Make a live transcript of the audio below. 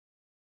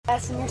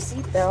Fasten your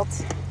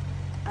seatbelt.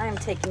 I am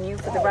taking you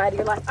for the ride of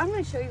your life. I'm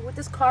going to show you what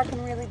this car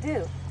can really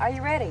do. Are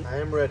you ready? I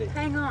am ready.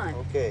 Hang on.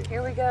 Okay.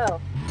 Here we go.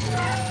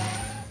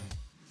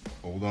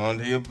 Hold on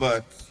to your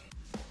butts.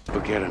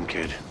 Forget him,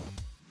 kid.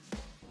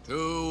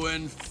 To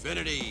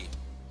infinity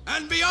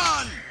and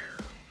beyond!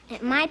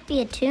 It might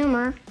be a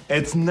tumor.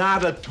 It's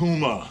not a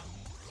tumor.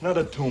 It's not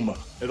a tumor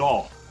at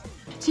all.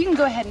 So you can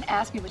go ahead and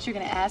ask me what you're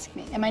going to ask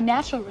me, and my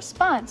natural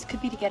response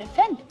could be to get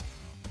offended.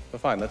 Well,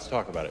 fine, let's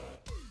talk about it.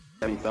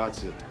 Any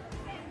thoughts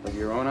of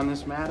your own on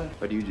this matter?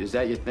 Or is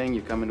that your thing?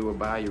 You come into a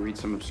bar, you read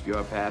some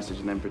obscure passage,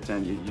 and then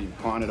pretend you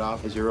pawn it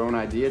off as your own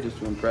idea just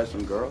to impress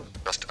some girls?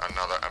 Just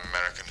another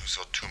American who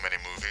saw too many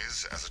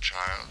movies as a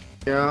child.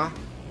 Yeah,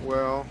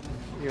 well,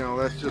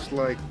 that's just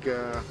like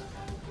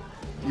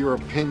your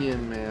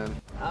opinion, man.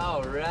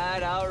 All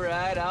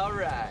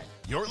right.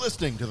 You're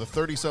listening to the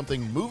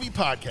 30-something Movie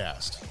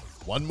Podcast.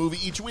 One movie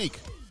each week,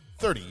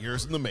 30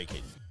 years in the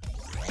making.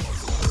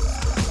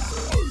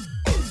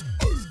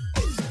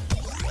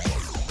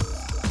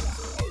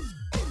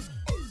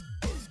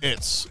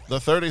 It's the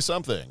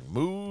 30-something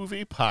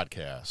Movie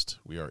Podcast.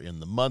 We are in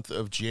the month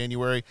of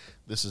January.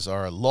 This is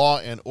our Law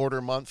and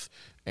Order month,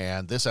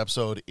 and this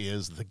episode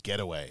is The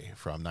Getaway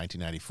from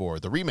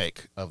 1994, the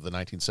remake of the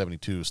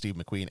 1972 Steve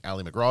McQueen,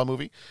 Ally McGraw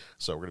movie.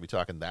 So we're going to be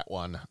talking that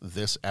one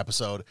this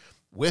episode.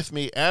 With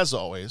me, as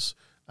always,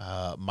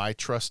 my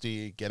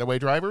trusty getaway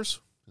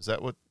drivers. Is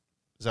that what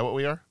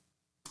we are?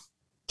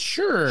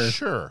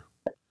 Sure.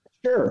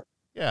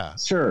 Yeah.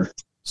 Sure.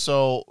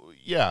 So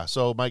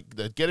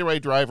the getaway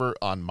driver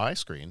on my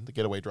screen, the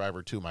getaway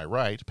driver to my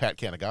right, Pat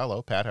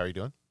Canigallo. Pat, how are you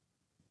doing?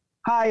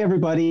 Hi,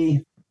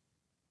 everybody.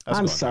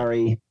 I'm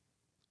sorry.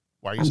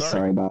 Why are you I'm sorry?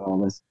 sorry about all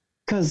this.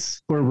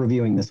 Because we're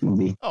reviewing this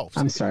movie. Oh,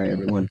 I'm sorry,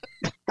 everyone.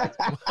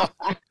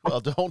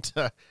 well, don't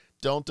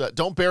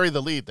bury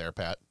the lead there,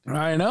 Pat.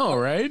 I know,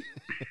 right?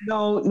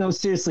 No,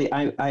 seriously.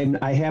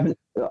 I haven't.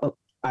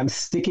 I'm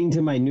sticking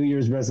to my New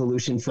Year's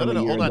resolution from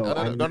a year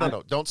ago.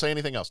 No. Don't say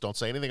anything else.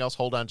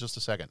 Hold on just a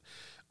second.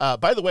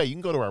 By the way, you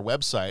can go to our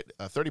website,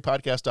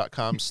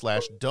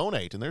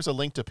 30podcast.com/donate, and there's a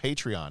link to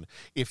Patreon.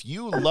 If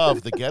you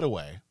love The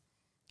Getaway,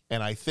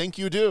 and I think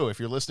you do if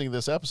you're listening to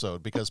this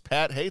episode because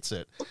Pat hates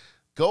it,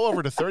 go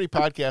over to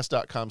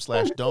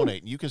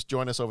 30podcast.com/donate, and you can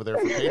join us over there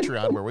for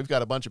Patreon, where we've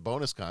got a bunch of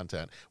bonus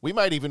content. We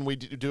might even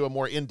do a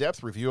more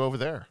in-depth review over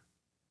there.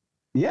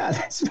 Yeah,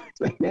 that's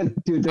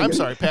right. Dude, I'm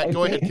sorry, Pat.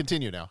 Go ahead.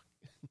 Continue now.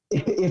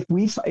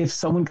 If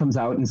someone comes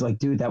out and is like,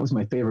 dude, that was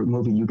my favorite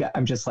movie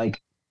I'm just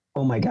like,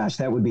 oh my gosh,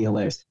 that would be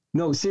hilarious.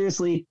 No,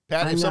 seriously.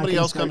 Pat, if somebody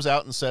else comes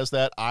out and says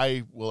that,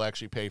 I will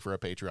actually pay for a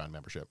Patreon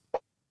membership.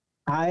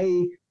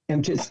 I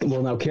am just,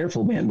 now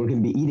careful, man. We're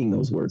going to be eating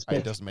those words. But,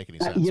 it doesn't make any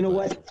sense. You know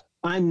what?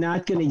 I'm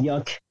not going to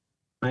yuck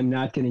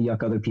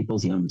other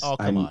people's yums. Oh,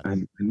 come on.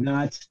 I'm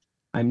not.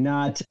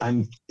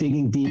 I'm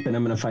digging deep, and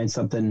I'm going to find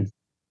something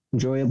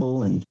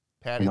enjoyable and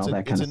Pat, and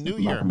it's a new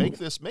year. Make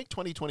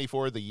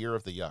 2024 the year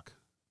of the yuck.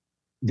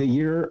 The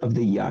year of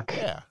the yuck.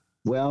 Yeah.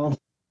 Well,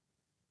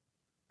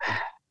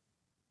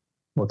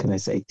 what can I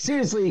say?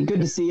 Seriously,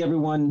 good to see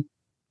everyone.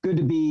 Good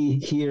to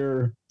be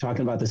here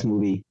talking about this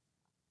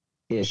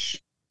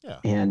movie-ish. Yeah.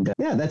 And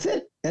that's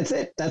it. That's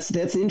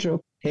the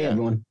intro. Hey,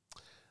 everyone.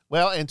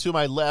 Well, and to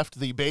my left,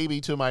 the baby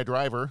to my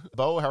driver.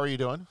 Bo, how are you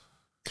doing?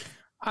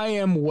 I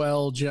am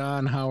well,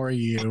 John. How are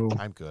you?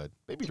 I'm good.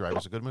 Baby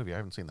Driver's a good movie. I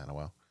haven't seen that in a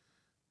while.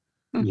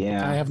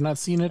 Yeah. I have not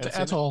seen it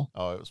at all.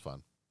 Oh, it was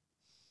fun.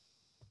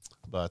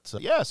 But so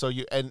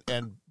you and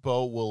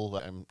Bo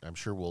will, I'm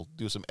sure we'll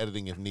do some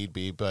editing if need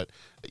be. But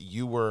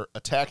you were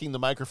attacking the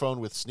microphone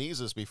with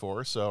sneezes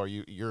before, so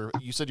you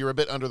said you were a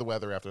bit under the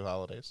weather after the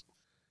holidays.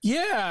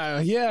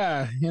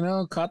 Yeah.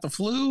 Caught the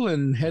flu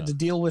and had to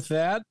deal with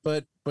that.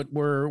 But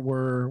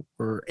we're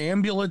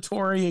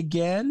ambulatory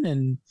again,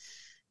 and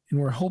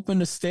we're hoping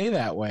to stay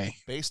that way.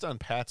 Based on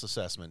Pat's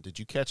assessment, did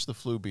you catch the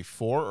flu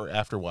before or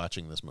after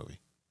watching this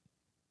movie?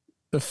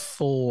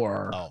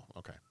 Before. Oh,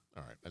 okay.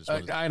 All right.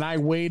 And I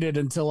waited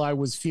until I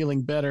was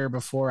feeling better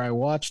before I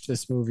watched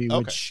this movie,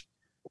 which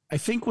I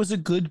think was a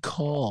good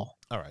call.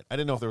 All right. I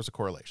didn't know if there was a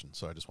correlation,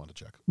 so I just wanted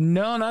to check.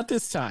 No, not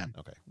this time.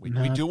 Okay. We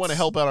do want to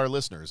help out our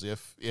listeners.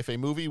 If a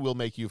movie will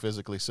make you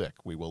physically sick,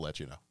 we will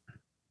let you know.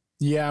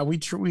 Yeah, we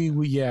should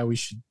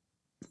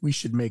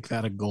make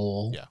that a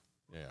goal. Yeah.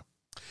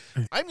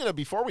 I'm gonna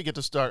before we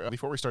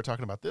start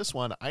talking about this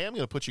one, I am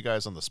gonna put you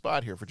guys on the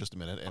spot here for just a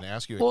minute and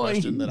ask you a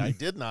question that I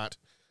did not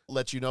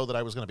let you know that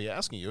I was going to be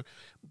asking you,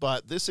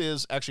 but this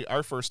is actually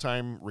our first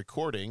time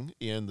recording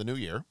in the new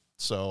year.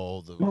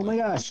 So oh my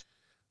gosh,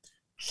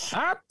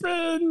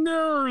 Happy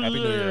New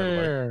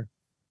Year,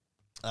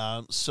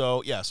 everybody.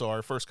 So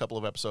our first couple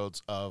of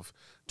episodes of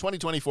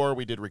 2024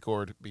 we did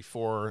record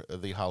before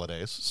the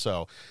holidays.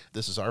 So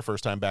this is our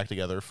first time back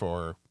together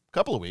for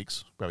couple of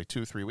weeks, probably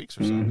 2-3 weeks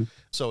or so. Mm-hmm.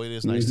 So it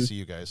is nice to see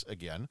you guys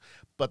again.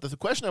 But the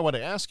question I want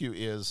to ask you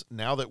is,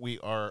 now that we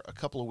are a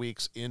couple of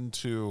weeks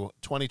into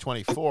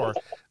 2024,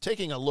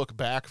 taking a look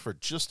back for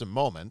just a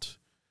moment,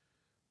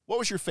 what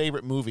was your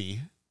favorite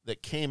movie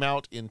that came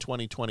out in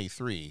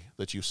 2023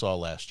 that you saw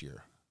last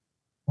year?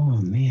 Oh,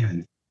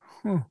 man.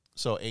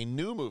 So a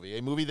new movie,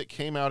 a movie that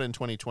came out in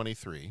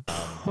 2023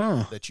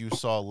 that you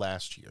saw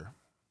last year.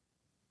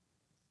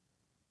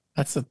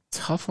 That's a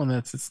tough one.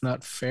 It's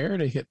not fair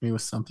to hit me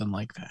with something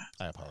like that.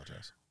 I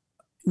apologize.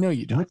 No,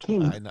 you don't.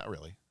 Not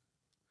really.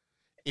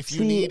 If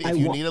you need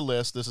a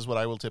list, this is what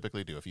I will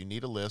typically do. If you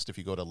need a list, if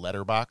you go to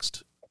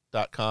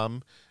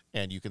letterboxd.com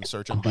and you can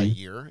search them by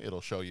year,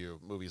 it'll show you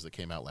movies that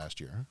came out last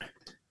year.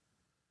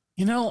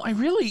 You know, I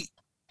really,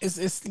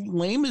 as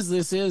lame as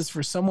this is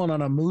for someone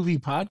on a movie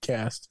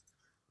podcast,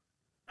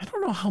 I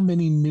don't know how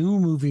many new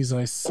movies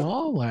I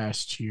saw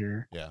last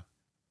year. Yeah.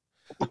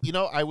 You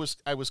know, I was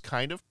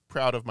kind of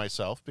proud of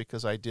myself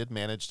because I did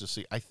manage to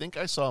see, I think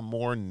I saw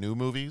more new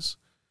movies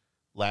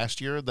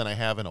last year than I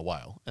have in a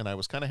while. And I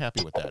was kind of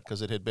happy with that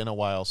because it had been a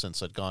while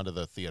since I'd gone to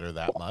the theater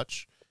that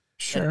much.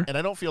 Sure. And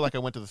I don't feel like I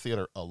went to the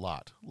theater a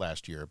lot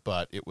last year,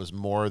 but it was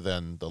more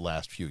than the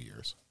last few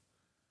years.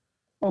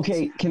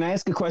 Okay, can I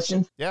ask a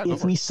question? Yeah.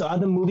 If we saw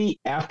the movie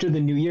after the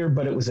new year,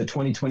 but it was a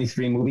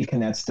 2023 movie, can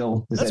that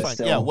still? That's fine.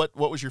 Yeah. What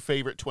was your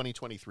favorite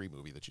 2023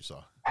 movie that you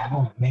saw?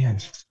 Oh man!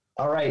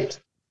 All right,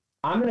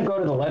 I'm gonna go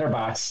to the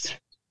Letterboxd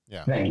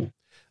thing.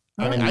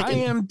 I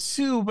am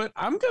too, but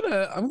I'm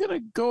gonna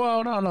go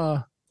out on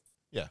a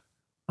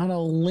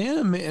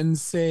limb and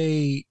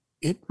say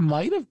it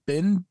might have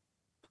been,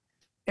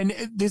 and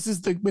this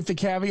is with the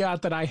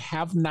caveat that I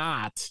have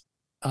not.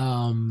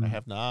 I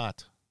have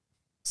not.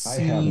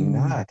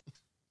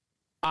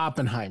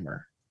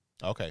 Oppenheimer.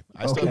 Okay.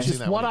 I still haven't seen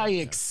that what one I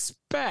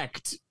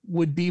expect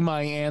would be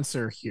my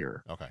answer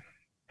here. Okay.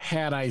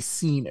 Had I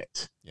seen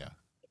it. Yeah.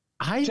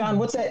 John,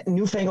 what's that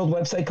newfangled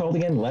website called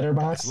again?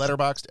 Letterboxd? It's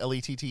Letterboxd,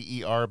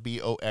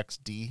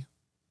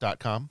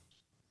 letterboxd.com.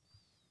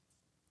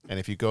 And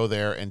if you go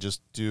there and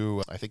just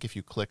do, I think if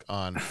you click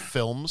on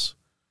films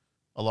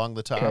along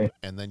the top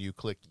and then you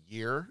click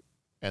year,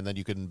 and then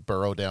you can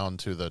burrow down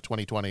to the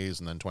 2020s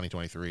and then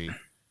 2023.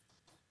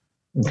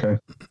 Okay.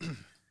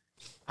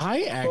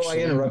 I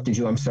interrupted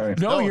you. I'm sorry.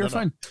 No, you're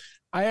fine.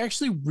 I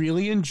actually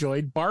really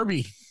enjoyed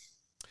Barbie.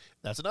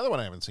 That's another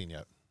one I haven't seen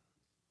yet.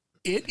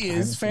 It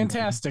is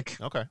fantastic.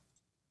 Okay.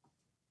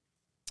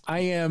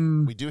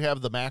 We do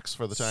have the Max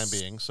for the time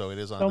being, so it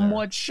is on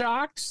somewhat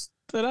shocked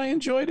that I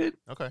enjoyed it.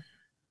 Okay.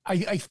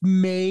 I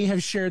may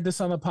have shared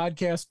this on the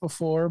podcast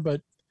before,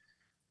 but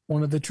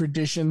one of the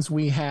traditions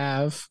we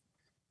have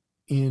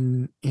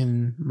in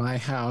my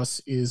house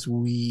is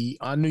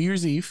on New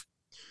Year's Eve,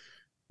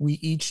 we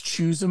each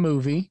choose a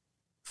movie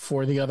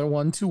for the other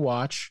one to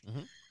watch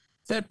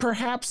that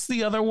perhaps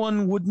the other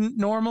one wouldn't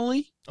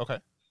normally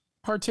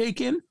partake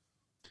in.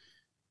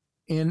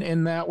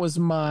 And that was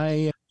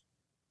my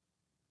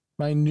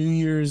New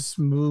Year's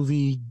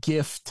movie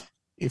gift,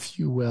 if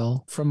you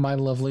will, from my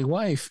lovely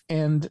wife.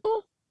 And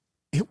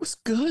it was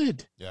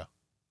good. Yeah.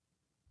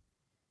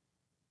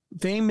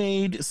 They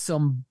made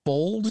some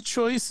bold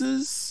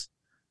choices.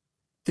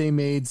 They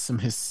made some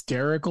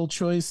hysterical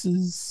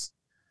choices.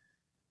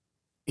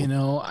 You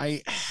know,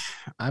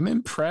 I'm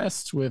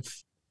impressed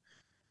with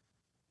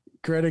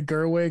Greta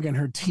Gerwig and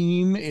her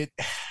team.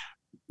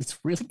 It's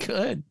really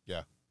good.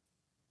 Yeah.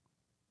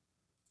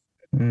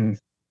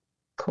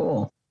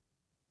 Cool.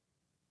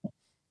 All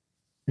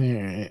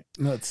right,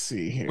 let's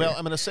see here. Well,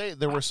 I'm going to say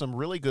there were some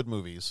really good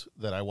movies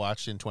that I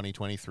watched in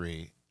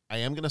 2023. I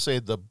am going to say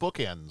the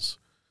bookends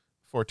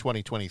for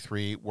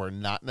 2023 were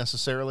not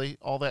necessarily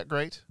all that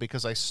great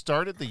because I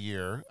started the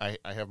year, I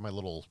have my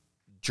little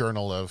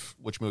journal of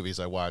which movies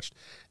I watched.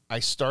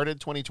 I started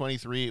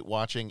 2023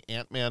 watching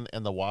Ant-Man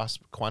and the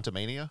Wasp: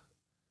 Quantumania.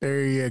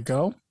 There you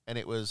go. And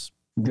it was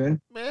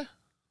good. Meh.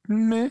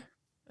 I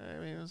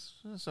mean,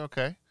 it's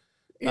okay.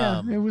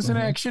 Yeah, it was an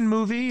action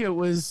movie. It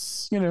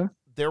was,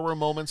 there were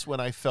moments when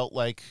I felt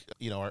like,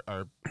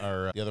 our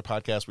the other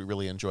podcast we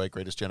really enjoy,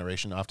 Greatest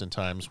Generation,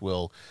 oftentimes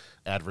will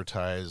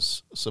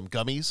advertise some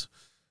gummies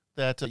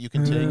that you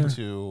can take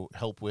to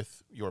help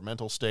with your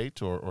mental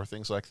state or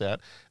things like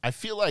that. I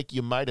feel like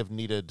you might have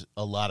needed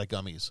a lot of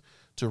gummies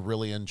to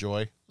really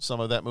enjoy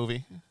some of that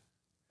movie.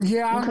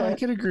 Yeah, I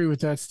can agree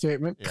with that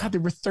statement. Yeah. God,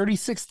 there were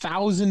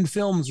 36,000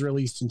 films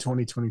released in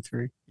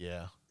 2023.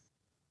 Yeah.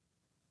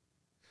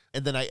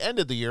 And then I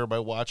ended the year by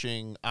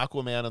watching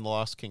Aquaman and the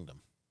Lost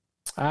Kingdom.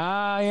 Yeah,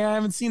 I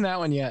haven't seen that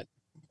one yet.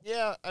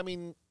 Yeah, I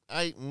mean,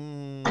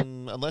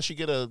 unless you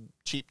get a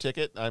cheap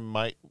ticket, I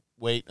might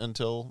wait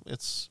until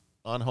it's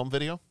on home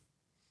video.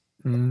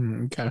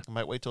 Okay. I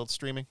might wait till it's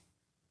streaming.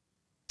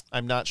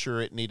 I'm not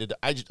sure it needed.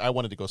 I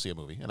wanted to go see a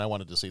movie, and I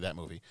wanted to see that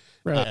movie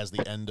as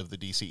the end of the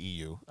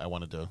DCEU. I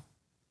wanted to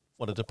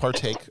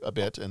partake a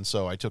bit, and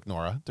so I took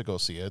Nora to go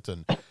see it,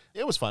 and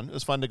it was fun. It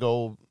was fun to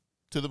go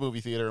to the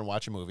movie theater and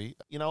watch a movie.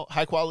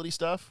 High quality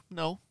stuff?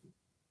 No.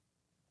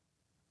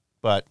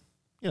 But,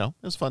 it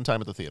was a fun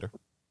time at the theater.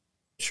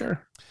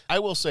 Sure. I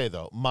will say,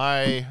 though,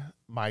 my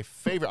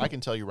favorite, I can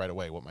tell you right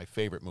away what my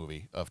favorite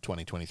movie of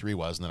 2023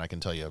 was, and then I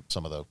can tell you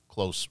some of the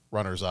close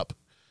runners-up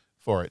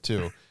for it,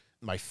 too.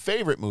 My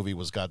favorite movie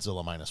was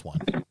Godzilla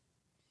 -1.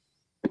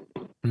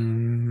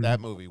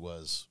 That movie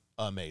was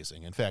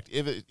amazing. In fact,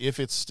 if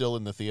it's still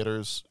in the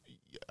theaters,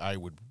 I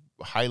would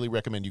highly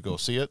recommend you go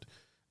see it.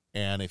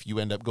 And if you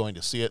end up going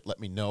to see it, let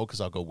me know because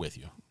I'll go with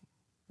you.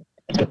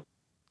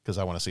 Because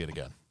I want to see it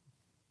again.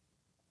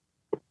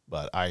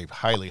 But I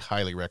highly,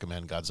 highly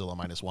recommend Godzilla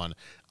 -1.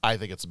 I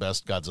think it's the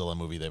best Godzilla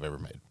movie they've ever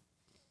made.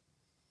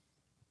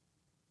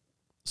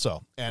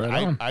 So, and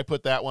Right I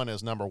put that one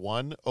as number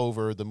 1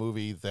 over the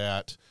movie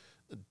that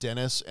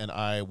Dennis and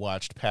I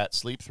watched Pat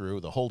sleep through,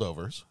 The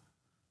Holdovers.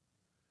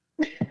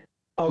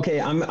 Okay,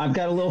 I've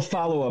got a little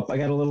follow-up. I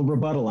got a little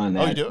rebuttal on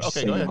that. Oh, you do?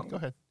 Okay, go ahead. Go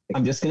ahead.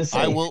 I'm just going to say.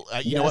 I will.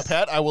 You know what,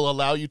 Pat? I will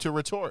allow you to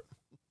retort.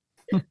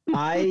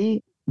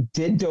 I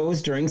did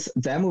doze during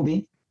that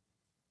movie.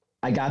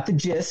 I got the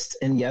gist,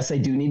 and yes, I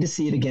do need to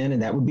see it again,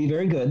 and that would be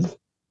very good.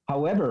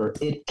 However,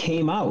 it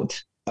came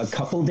out a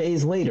couple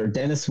days later.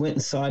 Dennis went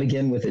and saw it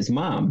again with his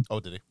mom. Oh,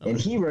 did he? Okay. And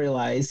he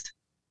realized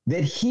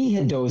that he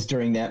had dozed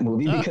during that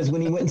movie because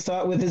when he went and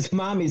saw it with his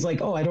mom, he's like,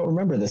 oh, I don't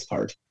remember this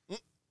part.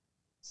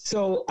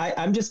 So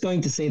I'm just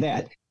going to say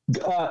that.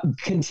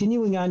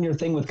 Continuing on your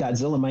thing with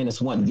Godzilla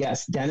 -1,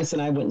 yes, Dennis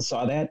and I went and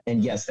saw that,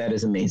 and yes, that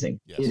is amazing.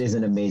 Yes. It is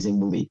an amazing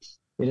movie.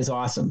 It is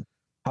awesome.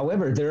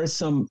 However, there are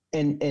some,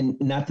 and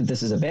not that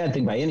this is a bad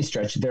thing by any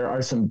stretch, there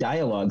are some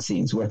dialogue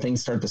scenes where things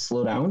start to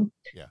slow down.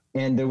 Yeah.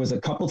 And there was a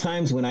couple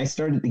times when I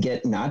started to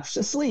get, not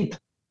asleep,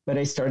 but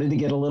I started to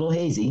get a little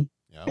hazy.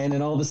 Yep. And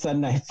then all of a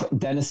sudden,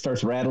 Dennis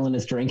starts rattling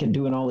his drink and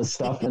doing all his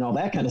stuff and all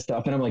that kind of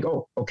stuff. And I'm like,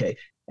 oh, okay.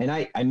 And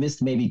I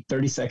missed maybe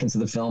 30 seconds of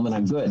the film and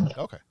I'm good.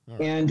 Okay. All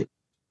right. And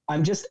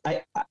I'm just,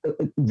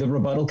 the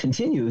rebuttal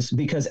continues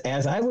because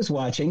as I was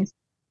watching,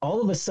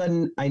 all of a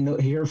sudden I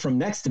hear from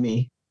next to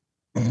me,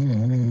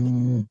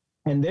 and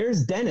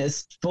there's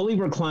Dennis fully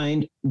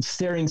reclined,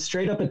 staring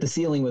straight up at the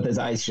ceiling with his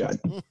eyes shut.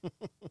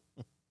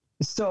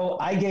 So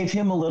I gave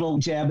him a little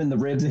jab in the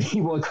ribs and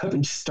he woke up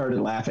and just started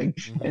laughing.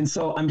 Mm-hmm. And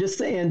so I'm just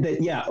saying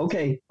that, yeah,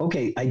 okay.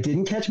 I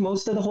didn't catch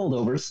most of the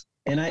holdovers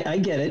and I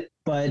get it,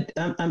 but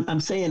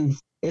I'm saying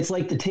it's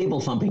like the table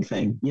thumping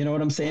thing. You know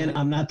what I'm saying?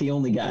 I'm not the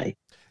only guy.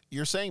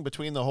 You're saying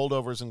between the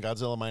holdovers and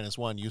Godzilla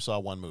 -1, you saw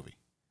one movie?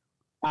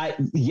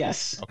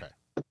 Yes. Okay.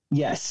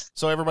 Yes.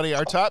 So everybody,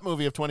 our top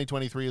movie of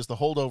 2023 is The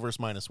Holdovers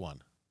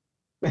 -1.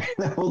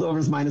 The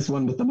Holdovers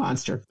 -1 with the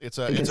monster. It's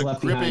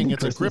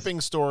a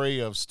gripping story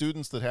of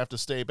students that have to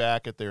stay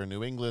back at their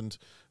New England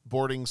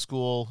boarding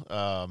school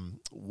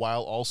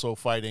while also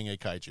fighting a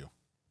kaiju.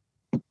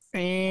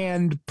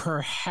 And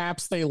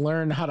perhaps they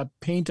learn how to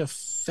paint a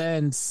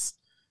fence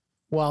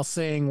while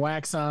saying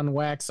wax on,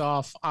 wax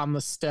off on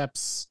the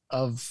steps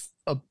of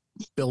a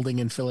building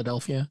in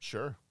Philadelphia.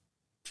 Sure.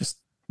 Just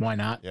why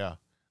not? Yeah.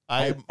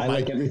 I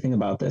like everything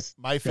about this.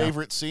 My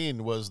favorite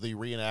scene was the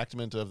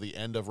reenactment of the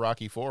end of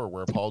Rocky IV,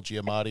 where Paul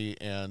Giamatti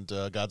and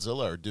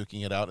Godzilla are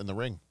duking it out in the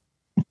ring.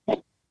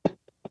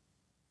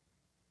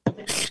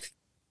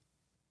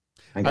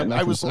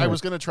 I was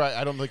going to try.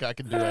 I don't think I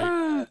can do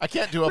I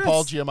can't do a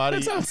Paul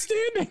Giamatti. That's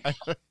outstanding.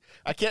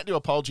 I can't do a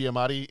Paul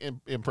Giamatti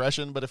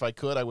impression, but if I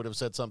could, I would have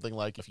said something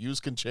like, "If yous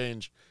can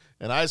change,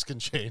 and eyes can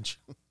change."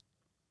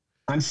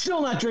 I'm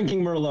still not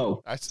drinking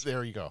Merlot.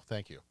 There you go.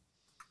 Thank you.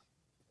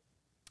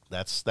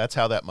 That's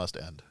how that must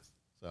end.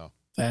 So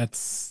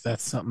that's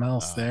something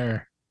else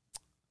there.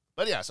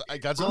 But yeah, so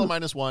Godzilla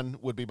 -1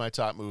 would be my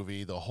top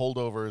movie. The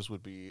Holdovers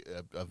would be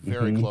a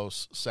very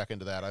close second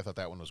to that. I thought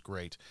that one was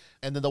great.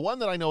 And then the one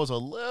that I know is a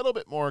little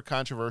bit more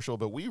controversial,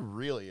 but we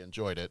really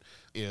enjoyed it,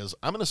 is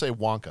I'm going to say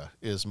Wonka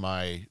is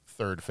my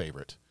third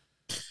favorite.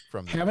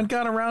 Haven't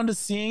got around to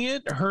seeing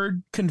it.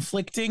 Heard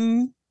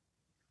conflicting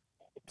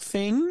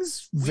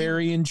things.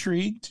 Very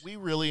intrigued. We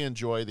really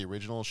enjoy the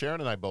original. Sharon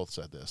and I both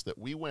said this, that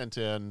we went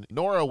in.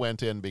 Nora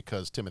went in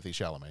because Timothée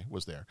Chalamet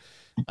was there.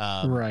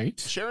 Right.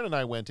 Sharon and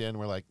I went in.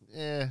 We're like,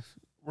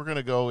 we're going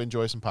to go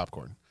enjoy some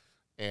popcorn.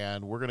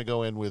 And we're going to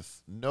go in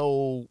with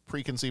no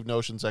preconceived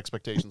notions,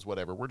 expectations,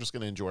 whatever. We're just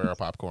going to enjoy our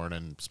popcorn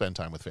and spend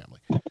time with family.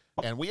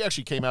 And we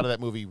actually came out of that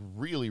movie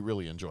really,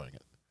 really enjoying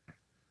it.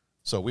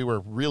 So we were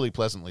really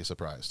pleasantly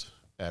surprised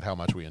at how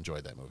much we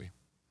enjoyed that movie.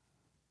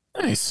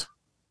 Nice.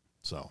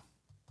 So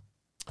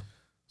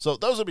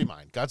those would be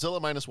mine.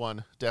 Godzilla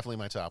 -1, definitely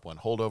my top one.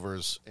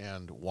 Holdovers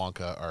and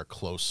Wonka are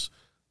close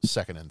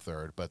second and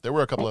third, but there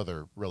were a couple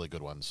other really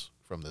good ones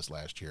from this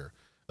last year.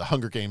 The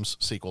Hunger Games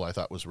sequel I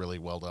thought was really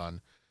well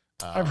done.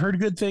 I've heard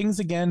good things.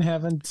 Again,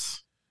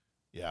 haven't.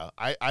 Yeah,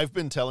 I've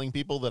been telling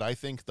people that I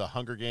think the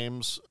Hunger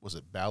Games, was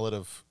it Ballad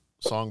of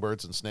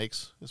Songbirds and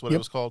Snakes is what it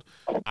was called?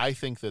 I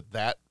think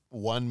that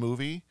one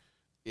movie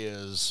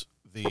is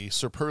the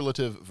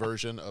superlative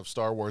version of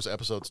Star Wars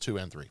Episodes 2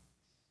 and 3.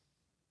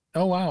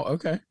 Oh, wow.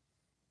 Okay.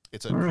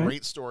 It's a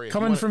great story.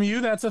 Coming from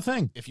you, that's a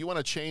thing. If you want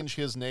to change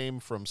his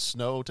name from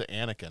Snow to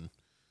Anakin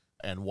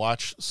and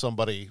watch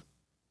somebody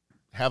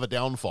have a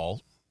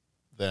downfall,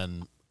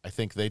 then I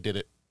think they did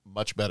it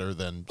much better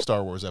than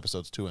Star Wars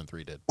Episodes 2 and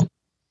 3 did.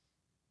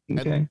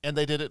 Okay. And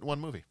they did it in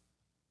one movie.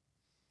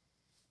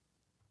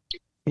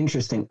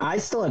 Interesting. I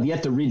still have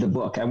yet to read the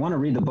book. I want to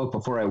read the book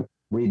before I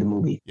read the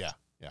movie. Yeah.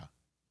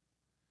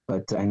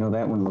 But I know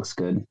that one looks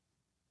good.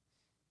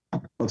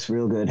 Looks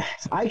real good.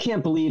 I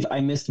can't believe I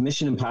missed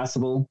Mission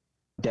Impossible: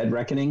 Dead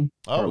Reckoning.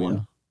 Oh,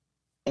 yeah.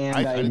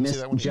 And I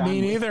missed John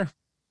Me Wick. neither.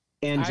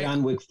 And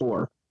John Wick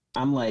 4.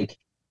 I'm like,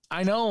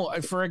 I know,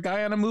 for a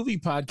guy on a movie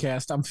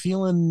podcast, I'm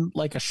feeling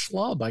like a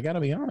schlub. I got to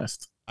be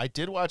honest. I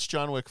did watch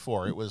John Wick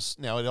 4.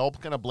 It all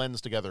kind of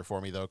blends together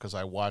for me, though, because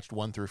I watched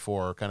 1 through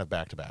 4 kind of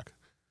back to back.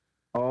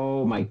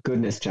 oh my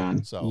goodness,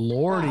 John. So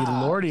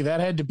Lordy, that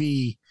had to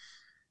be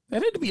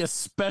a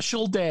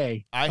special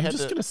day. I'm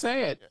just going to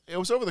say it. It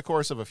was over the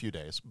course of a few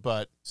days,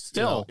 but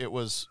still, it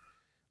was.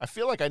 I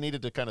feel like I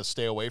needed to kind of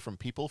stay away from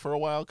people for a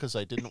while because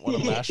I didn't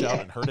want to lash out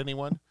and hurt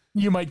anyone.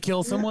 You might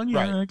kill someone.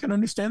 Yeah, right. I can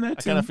understand that,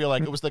 too. I kind of feel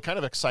like it was the kind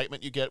of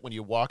excitement you get when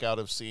you walk out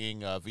of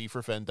seeing V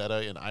for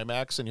Vendetta in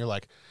IMAX, and you're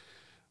like,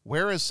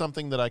 where is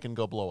something that I can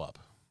go blow up?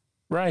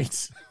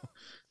 Right.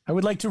 I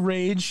would like to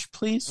rage,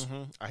 please.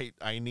 Mm-hmm.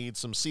 I need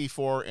some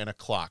C4 and a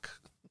clock.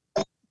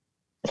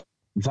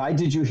 Why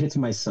did you hit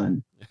my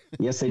son?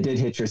 Yes, I did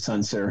hit your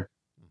son, sir.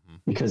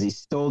 Because he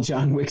stole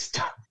John Wick's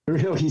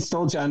he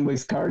stole John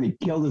Wick's car and he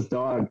killed his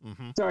dog.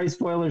 Sorry,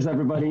 spoilers,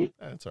 everybody.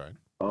 That's all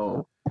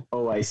right.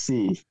 Oh, I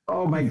see.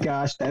 Oh my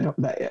gosh, that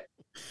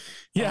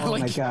yeah, oh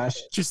like, my gosh,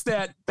 just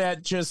that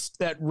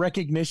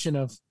recognition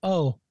of,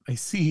 oh, I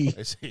see.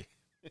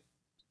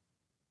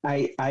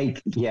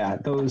 Yeah,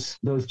 those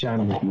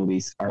John Wick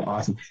movies are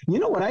awesome. You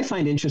know what I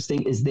find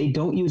interesting is they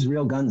don't use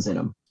real guns in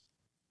them.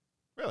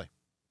 Really?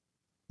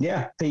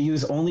 Yeah, they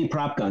use only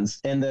prop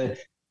guns, and the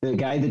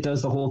guy that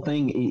does the whole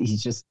thing,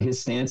 his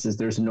stance is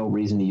there's no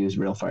reason to use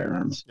real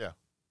firearms. Yeah.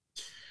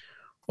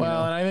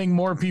 Well, and I think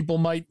more people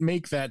might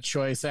make that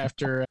choice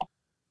after.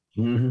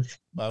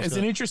 It's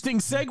an interesting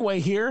segue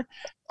here.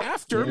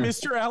 After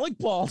Mr. Alec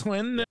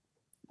Baldwin,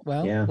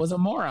 was a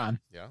moron.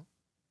 Yeah.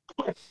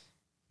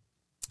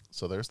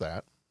 So there's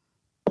that.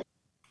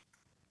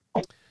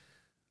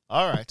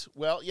 All right.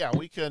 Well, yeah,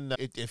 we can.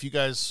 If you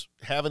guys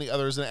have any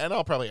others, and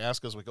I'll probably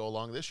ask as we go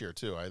along this year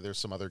too. There's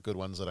some other good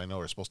ones that I know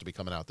are supposed to be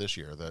coming out this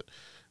year that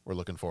we're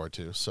looking forward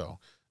to. So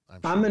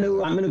I'm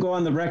gonna go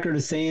on the record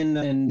as saying,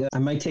 and I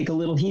might take a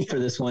little heat for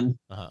this one,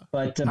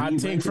 but hot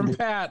take from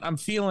Pat. I'm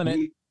feeling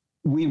it.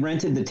 We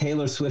rented the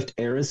Taylor Swift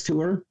Eras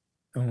tour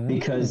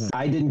because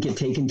I didn't get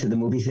taken to the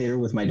movie theater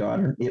with my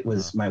daughter. It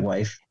was my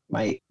wife,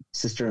 my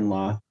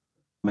sister-in-law,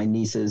 my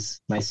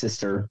nieces, my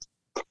sister,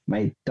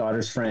 my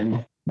daughter's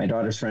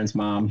friend's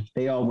mom.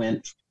 They all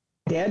went.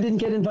 Dad didn't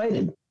get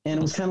invited. And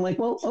it was kind of like,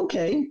 well,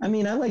 okay. I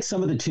mean, I like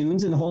some of the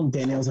tunes and the whole.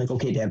 Danielle's like,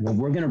 okay, Dad, well,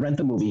 we're going to rent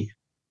the movie.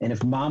 And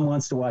if Mom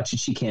wants to watch it,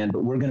 she can,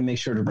 but we're going to make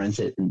sure to rent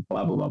it and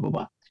blah, blah, blah, blah,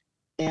 blah.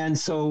 And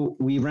so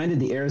we rented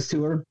the Eras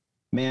tour.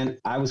 Man,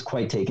 I was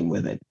quite taken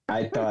with it.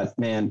 I thought,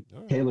 man,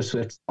 Taylor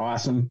Swift,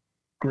 awesome.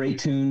 Great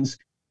tunes,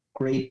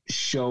 great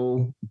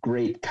show,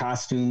 great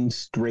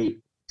costumes, great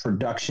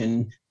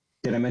production.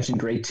 Did I mention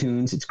great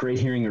tunes? It's great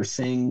hearing her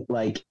sing.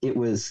 Like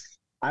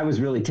I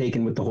was really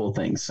taken with the whole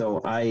thing.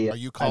 So are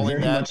you calling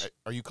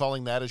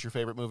that as your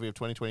favorite movie of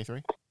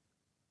 2023?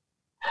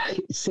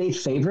 Say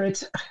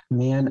favorite,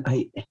 man.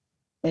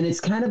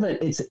 It's kind of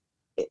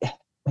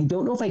I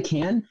don't know if I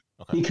can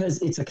because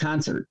it's a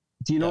concert.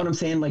 Do you know what I'm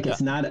saying? Like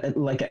it's not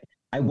like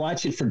I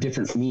watch it for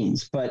different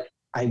means, but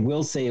I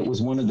will say it was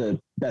one of the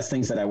best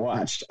things that I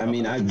watched. I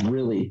mean, I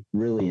really,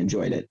 really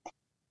enjoyed it.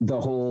 The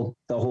whole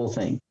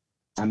thing.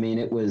 I mean,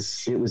 it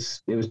was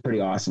pretty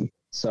awesome.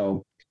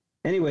 So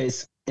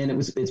anyways, and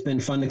it's been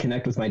fun to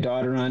connect with my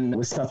daughter on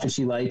with stuff that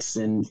she likes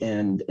and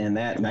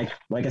that. And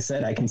like I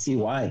said, I can see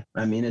why.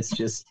 I mean, it's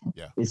just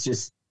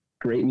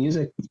great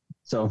music.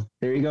 So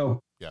there you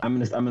go. Yeah. I'm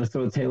going to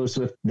throw Taylor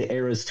Swift, the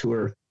Eras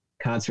tour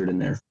concert in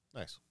there.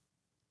 Nice.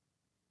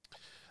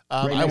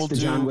 Right next to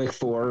John Wick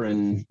 4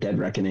 and Dead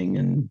Reckoning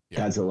and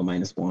Godzilla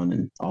 -1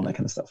 and all that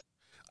kind of stuff.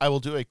 I will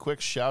do a quick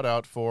shout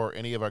out for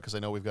any of our, because I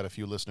know we've got a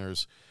few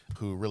listeners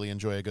who really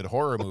enjoy a good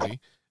horror movie.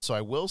 So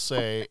I will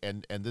say,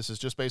 and this is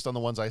just based on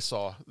the ones I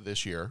saw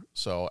this year.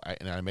 So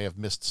I may have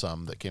missed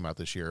some that came out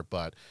this year,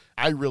 but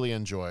I really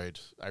enjoyed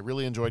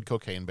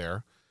Cocaine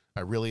Bear.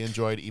 I really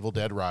enjoyed Evil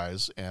Dead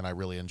Rise, and I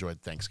really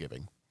enjoyed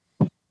Thanksgiving.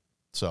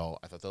 So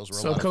I thought those were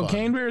a lot of fun. So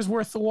Cocaine Bear is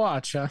worth the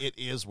watch, huh? It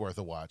is worth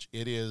a watch.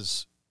 It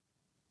is.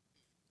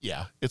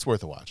 Yeah, it's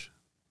worth a watch.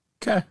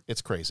 Okay.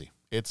 It's crazy.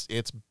 It's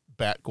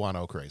bat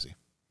guano crazy.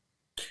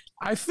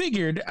 I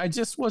figured. I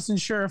just wasn't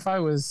sure if I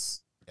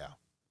was.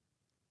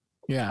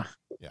 Yeah.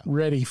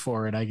 Ready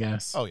for it, I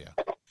guess. Oh, yeah.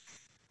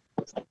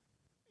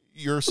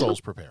 Your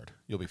soul's prepared.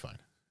 You'll be fine.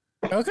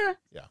 Okay.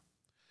 Yeah.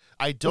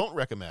 I don't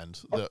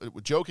recommend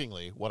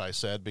jokingly what I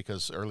said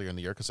because earlier in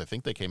the year, because I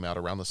think they came out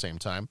around the same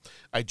time.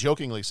 I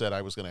jokingly said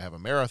I was going to have a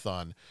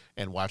marathon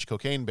and watch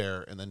Cocaine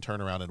Bear and then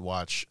turn around and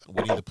watch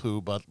Winnie the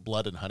Pooh,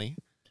 Blood and Honey.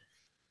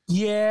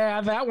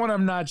 Yeah, that one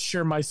I'm not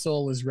sure my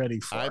soul is ready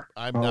for.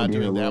 I'm not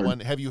doing that one.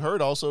 Have you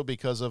heard also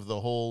because of the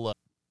whole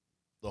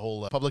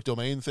public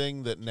domain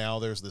thing that now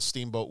there's the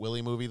Steamboat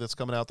Willie movie that's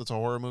coming out that's a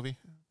horror movie?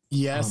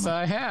 Yes,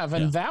 I have.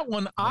 And that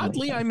one,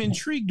 oddly, I'm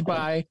intrigued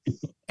by.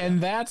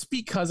 And that's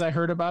because I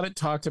heard about it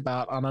talked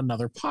about on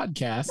another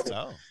podcast.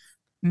 Oh.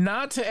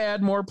 Not to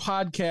add more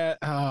podcast.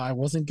 Oh, I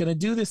wasn't going to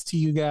do this to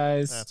you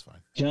guys. That's fine.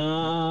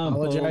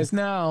 Apologize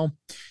now.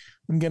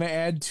 I'm going to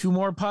add 2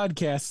 more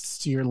podcasts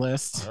to your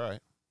list. All right.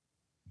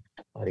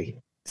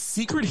 Buddy.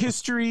 Secret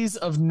Histories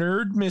of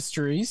Nerd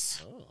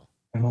Mysteries. Oh.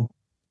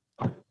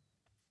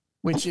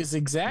 which is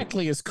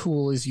exactly as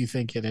cool as you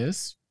think it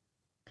is.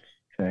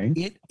 Okay.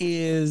 It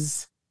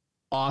is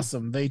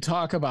awesome. They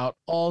talk about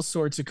all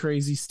sorts of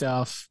crazy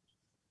stuff.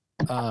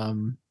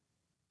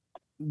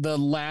 The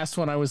last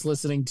one I was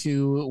listening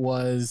to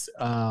was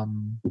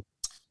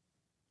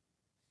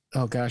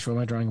oh gosh, what am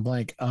I drawing a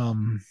blank?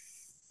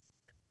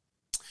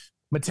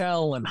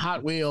 Mattel and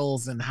Hot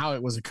Wheels and how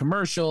it was a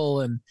commercial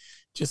and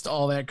just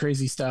all that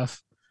crazy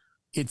stuff.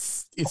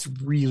 It's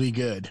really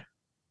good.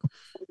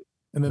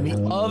 And then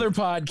the other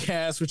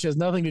podcast, which has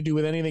nothing to do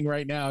with anything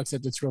right now,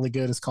 except it's really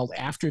good, is called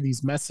After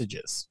These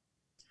Messages.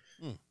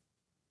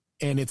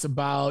 And it's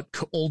about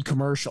old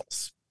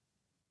commercials.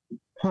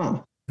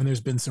 Huh. And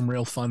there's been some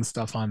real fun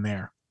stuff on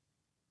there.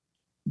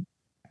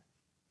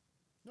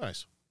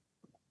 Nice.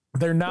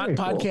 They're not Very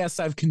cool. podcasts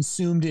I've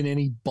consumed in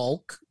any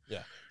bulk.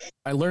 Yeah.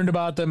 I learned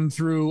about them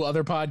through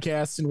other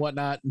podcasts and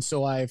whatnot. And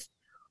so I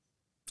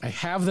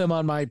have them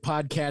on my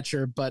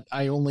podcatcher, but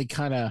I only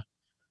kind of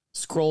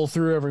scroll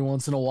through every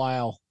once in a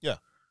while. Yeah.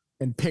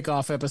 And pick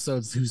off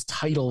episodes whose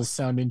titles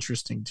sound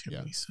interesting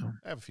to me. So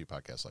I have a few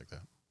podcasts like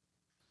that.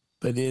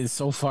 But it is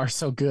so far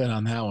so good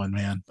on that one,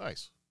 man.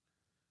 Nice.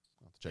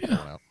 I'll have to check that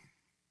one out.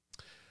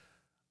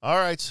 All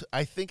right.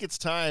 I think it's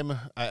time.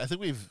 I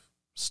think we've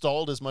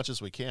stalled as much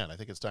as we can. I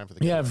think it's time for the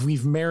Getaway.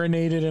 We've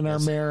marinated in our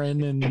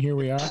marin, and here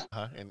we are.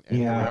 And here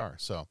we are.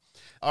 So,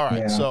 all right.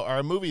 Yeah. So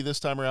our movie this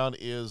time around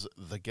is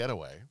The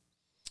Getaway.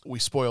 We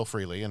spoil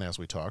freely, and as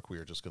we talk, we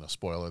are just going to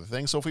spoil other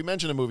things. So if we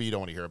mention a movie you don't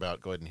want to hear about,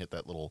 go ahead and hit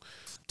that little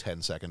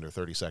 10-second or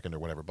 30-second or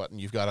whatever button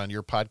you've got on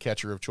your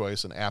podcatcher of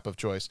choice and app of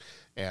choice,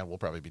 and we'll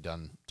probably be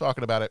done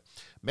talking about it.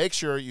 Make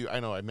sure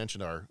I know I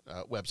mentioned our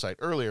website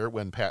earlier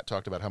when Pat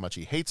talked about how much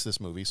he hates this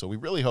movie, so we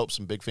really hope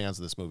some big fans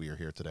of this movie are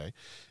here today.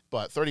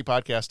 But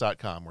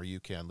 30podcast.com, where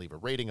you can leave a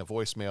rating, a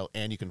voicemail,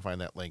 and you can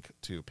find that link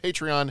to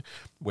Patreon,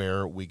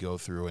 where we go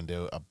through and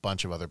do a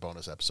bunch of other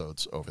bonus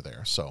episodes over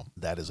there. So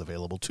that is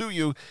available to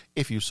you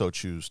if you so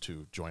choose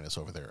to join us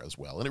over there as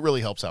well. And it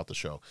really helps out the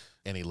show.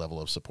 Any level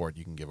of support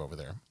you can give over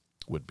there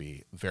would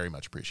be very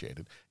much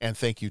appreciated. And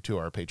thank you to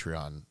our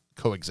Patreon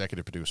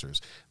co-executive producers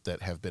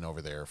that have been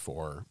over there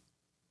for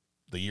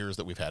the years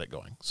that we've had it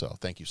going. So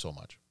thank you so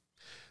much.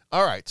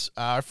 All right.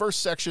 Our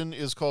first section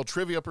is called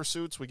Trivia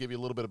Pursuits. We give you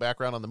a little bit of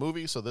background on the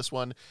movie. So this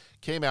one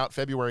came out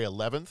February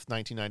 11th,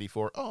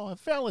 1994. Oh, a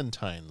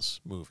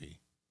Valentine's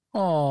movie.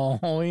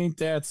 Oh, ain't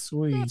that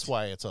sweet. That's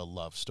why it's a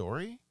love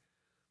story.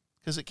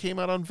 Because it came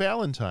out on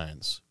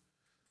Valentine's.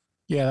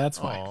 Yeah, that's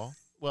why. Oh,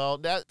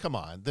 well, come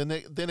on. Then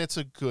it's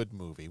a good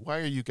movie. Why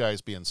are you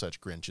guys being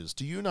such Grinches?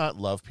 Do you not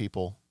love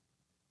people?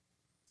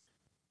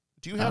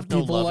 Do you have no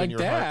love like in your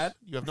that. heart?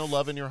 You have no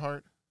love in your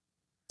heart?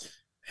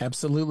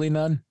 Absolutely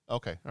none.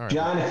 Okay, all right.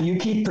 John, if you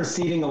keep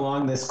proceeding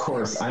along this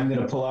course, I'm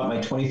going to pull out my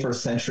 21st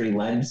century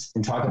lens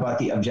and talk about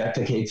the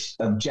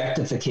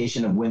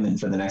objectification of women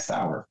for the next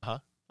hour.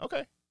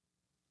 Okay.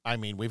 I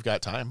mean, we've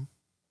got time.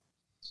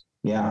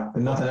 Yeah,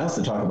 but nothing else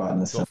to talk about in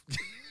this.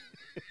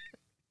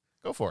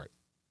 Go for it.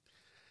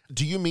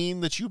 Do you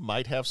mean that you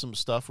might have some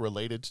stuff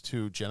related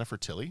to Jennifer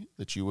Tilly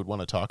that you would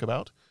want to talk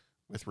about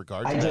with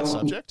regard to that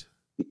subject?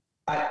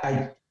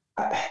 Okay.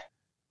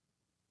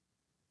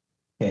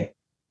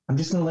 I'm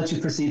just going to let you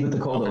proceed with the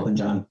cold open,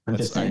 John. I'm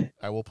just saying.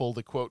 I will pull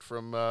the quote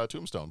from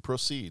Tombstone.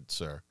 Proceed,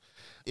 sir.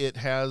 It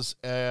has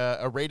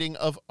a rating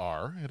of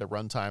R at a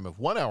runtime of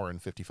 1 hour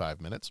and 55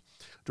 minutes.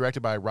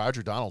 Directed by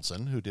Roger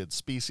Donaldson, who did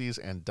Species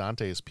and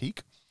Dante's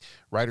Peak.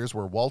 Writers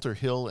were Walter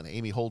Hill and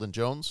Amy Holden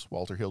Jones.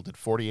 Walter Hill did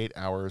 48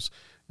 Hours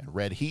and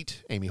Red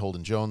Heat. Amy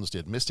Holden Jones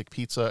did Mystic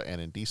Pizza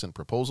and Indecent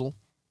Proposal.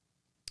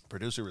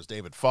 Producer was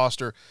David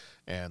Foster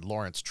and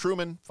Lawrence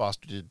Truman.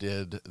 Foster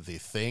did The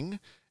Thing.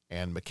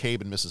 And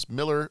McCabe and Mrs.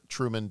 Miller.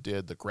 Truman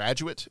did The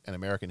Graduate and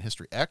American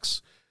History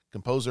X.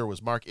 Composer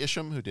was Mark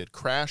Isham, who did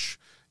Crash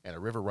and A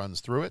River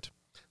Runs Through It.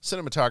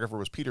 Cinematographer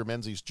was Peter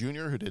Menzies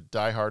Jr., who did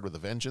Die Hard with a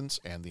Vengeance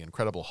and The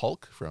Incredible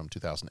Hulk from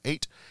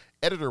 2008.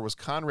 Editor was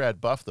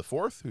Conrad Buff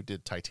IV, who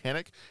did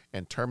Titanic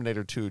and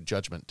Terminator 2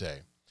 Judgment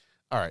Day.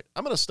 All right,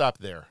 I'm going to stop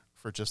there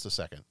for just a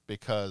second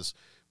because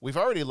we've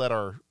already let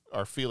our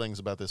feelings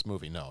about this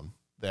movie known,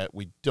 that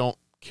we don't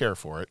care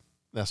for it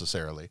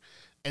necessarily.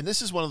 And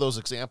this is one of those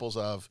examples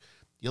of,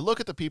 you look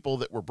at the people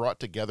that were brought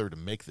together to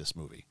make this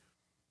movie,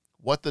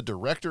 what the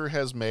director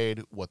has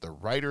made, what the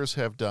writers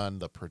have done,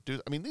 the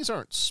producer. I mean, these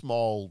aren't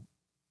small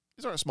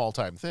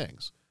time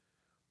things.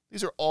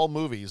 These are all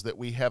movies that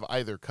we have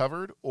either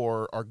covered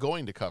or are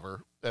going to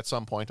cover at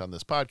some point on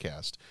this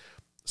podcast.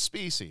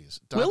 Species,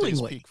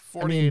 Dante's Peak,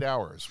 48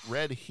 Hours,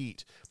 Red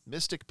Heat,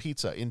 Mystic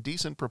Pizza,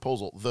 Indecent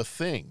Proposal, The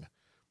Thing,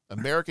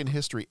 American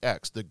History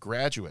X, The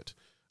Graduate,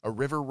 A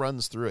River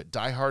Runs Through It,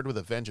 Die Hard with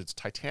a Vengeance,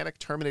 Titanic,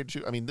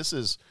 Terminator 2. I mean, this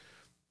is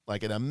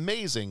like an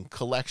amazing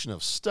collection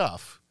of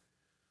stuff.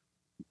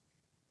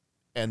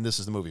 And this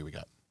is the movie we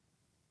got.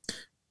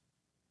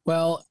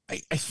 Well, I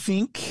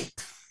think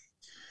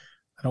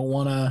I don't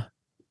want to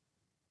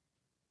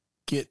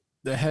get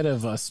ahead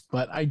of us,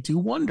 but I do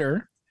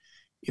wonder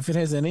if it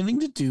has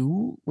anything to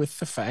do with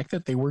the fact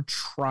that they were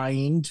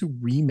trying to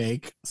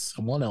remake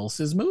someone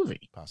else's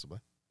movie. Possibly.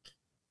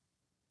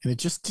 And it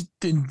just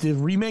the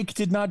remake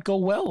did not go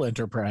well,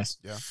 Enterprise.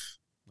 Yeah,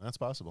 that's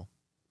possible.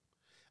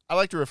 I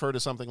like to refer to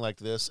something like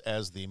this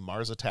as the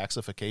Mars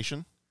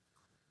Attacksification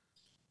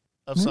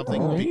of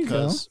something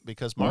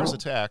because Mars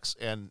Attacks,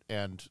 and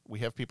we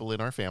have people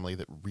in our family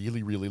that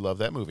really, really love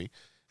that movie.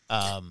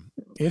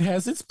 It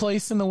has its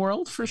place in the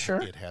world for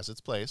sure. It has its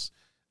place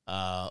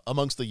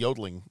amongst the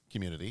yodeling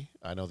community.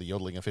 I know the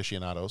yodeling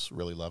aficionados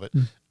really love it.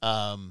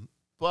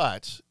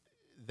 But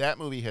that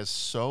movie has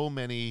so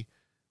many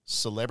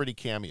celebrity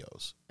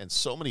cameos and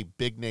so many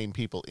big name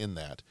people in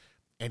that,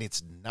 and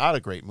it's not a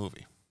great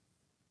movie.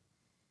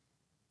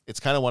 It's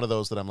kind of one of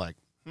those that I'm like,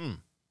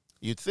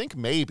 you'd think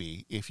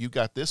maybe if you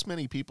got this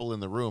many people in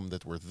the room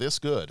that were this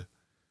good,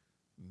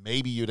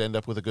 maybe you'd end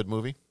up with a good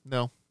movie.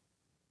 No.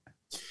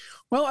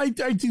 Well, I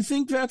do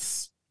think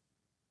it's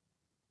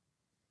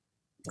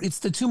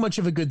the too much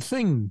of a good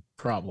thing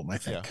problem, I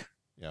think.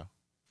 Yeah.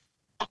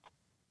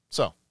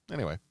 So,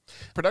 anyway,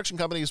 production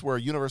companies were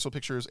Universal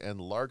Pictures and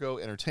Largo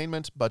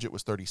Entertainment. Budget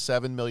was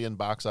 $37 million.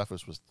 Box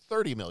office was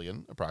 $30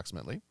 million,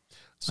 approximately.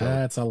 So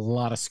that's a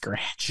lot of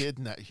scratch.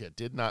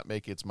 Did not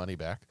make its money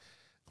back.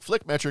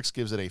 Flickmetrics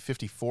gives it a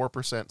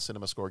 54%.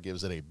 Cinema Score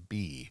gives it a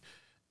B.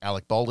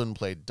 Alec Baldwin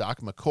played Doc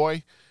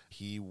McCoy.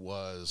 He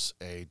was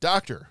a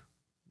doctor,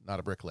 not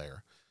a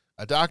bricklayer.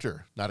 A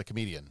doctor, not a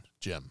comedian.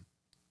 Jim,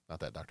 not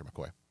that Dr.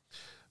 McCoy.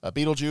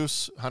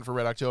 Beetlejuice, Hunt for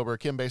Red October.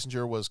 Kim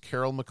Basinger was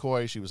Carol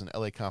McCoy. She was in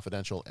L.A.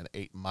 Confidential and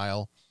 8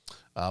 Mile.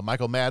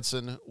 Michael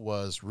Madsen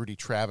was Rudy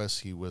Travis.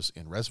 He was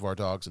in Reservoir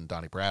Dogs and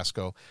Donnie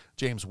Brasco.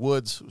 James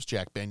Woods was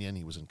Jack Benyon.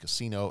 He was in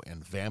Casino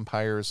and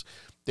Vampires.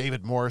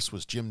 David Morris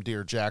was Jim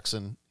Deere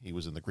Jackson. He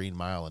was in The Green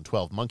Mile and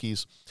 12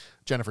 Monkeys.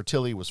 Jennifer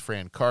Tilly was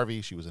Fran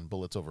Carvey. She was in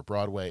Bullets Over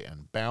Broadway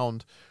and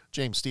Bound.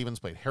 James Stevens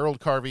played Harold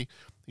Carvey.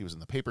 He was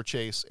in The Paper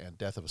Chase and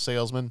Death of a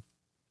Salesman.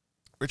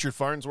 Richard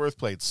Farnsworth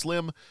played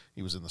Slim.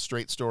 He was in The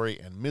Straight Story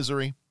and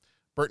Misery.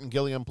 Burton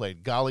Gilliam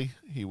played Golly.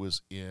 He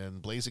was in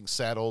Blazing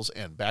Saddles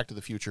and Back to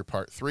the Future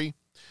Part 3.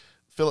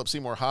 Philip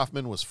Seymour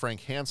Hoffman was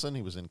Frank Hansen.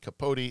 He was in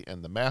Capote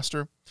and The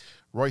Master.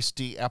 Royce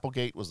D.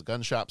 Applegate was the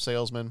gun shop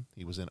salesman.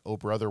 He was in Oh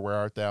Brother, Where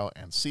Art Thou?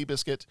 And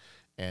Seabiscuit.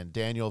 And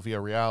Daniel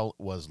Villarreal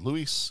was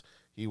Luis.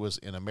 He was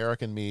in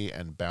American Me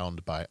and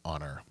Bound by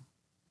Honor.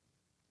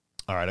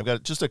 All right, I've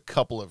got just a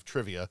couple of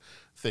trivia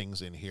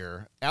things in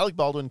here. Alec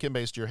Baldwin and Kim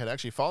Basinger had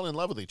actually fallen in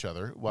love with each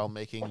other while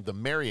making The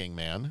Marrying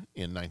Man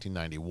in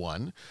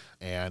 1991,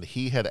 and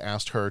he had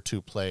asked her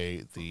to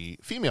play the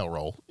female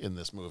role in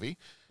this movie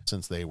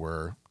since they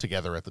were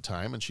together at the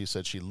time, and she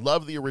said she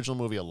loved the original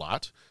movie a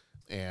lot,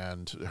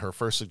 and her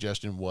first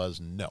suggestion was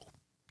no.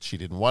 She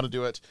didn't want to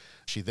do it.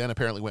 She then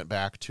apparently went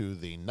back to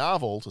the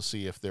novel to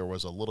see if there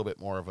was a little bit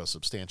more of a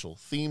substantial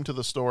theme to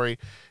the story,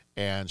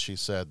 and she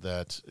said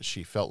that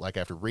she felt like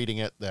after reading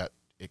it that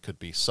it could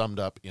be summed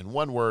up in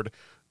one word: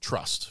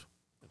 trust.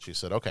 And she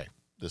said, okay,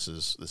 this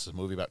is a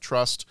movie about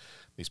trust.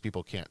 These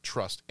people can't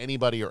trust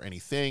anybody or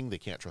anything. They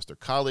can't trust their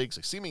colleagues.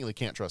 They seemingly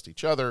can't trust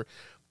each other.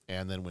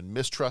 And then when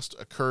mistrust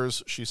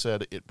occurs, she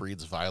said, it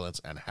breeds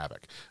violence and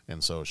havoc.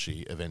 And so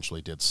she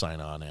eventually did sign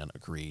on and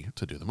agree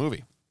to do the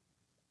movie.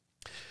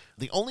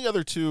 The only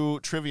other two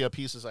trivia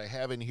pieces I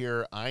have in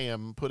here, I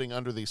am putting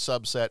under the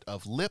subset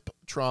of lip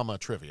trauma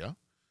trivia.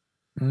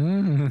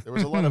 There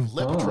was a lot of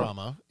lip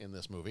trauma in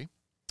this movie.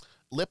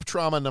 Lip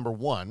trauma number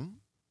 1.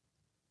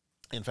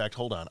 In fact,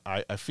 hold on.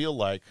 I feel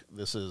like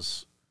this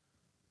is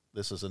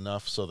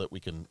enough so that we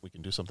can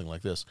do something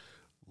like this.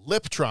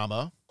 Lip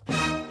trauma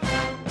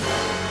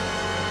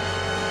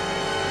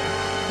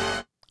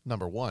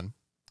number 1.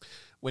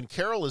 When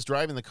Carol is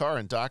driving the car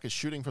and Doc is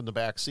shooting from the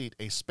back seat,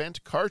 a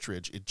spent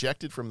cartridge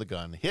ejected from the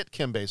gun hit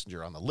Kim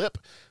Basinger on the lip.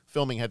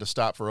 Filming had to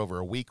stop for over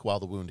a week while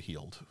the wound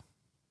healed.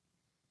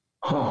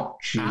 Oh,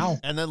 geez.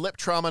 And then lip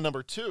trauma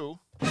number 2.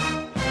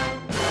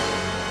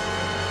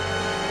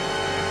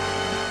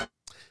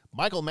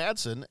 Michael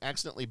Madsen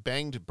accidentally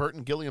banged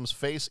Burton Gilliam's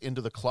face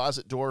into the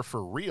closet door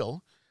for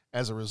real.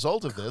 As a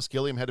result of this,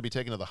 Gilliam had to be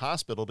taken to the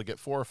hospital to get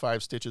 4 or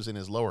 5 stitches in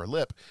his lower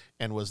lip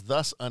and was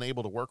thus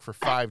unable to work for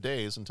 5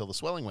 days until the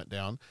swelling went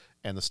down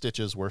and the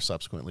stitches were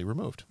subsequently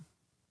removed.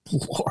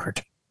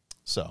 Lord.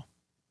 So,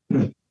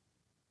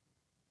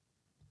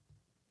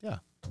 yeah,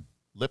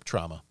 lip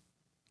trauma.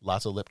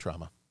 Lots of lip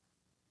trauma.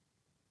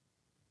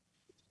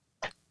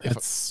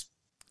 That's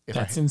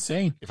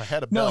insane. If I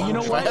had a bell, no, you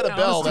know what? I had a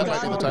bell, that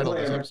might be the title of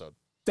this episode.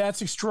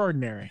 That's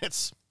extraordinary.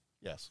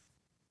 Yes.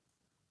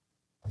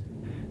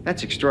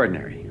 That's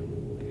extraordinary.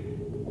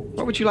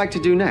 What would you like to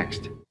do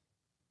next?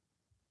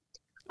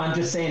 I'm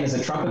just saying, as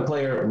a trumpet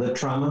player, lip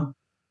trauma,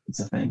 it's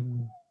a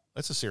thing.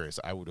 That's a serious,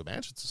 I would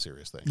imagine it's a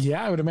serious thing.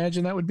 Yeah, I would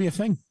imagine that would be a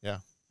thing. Yeah.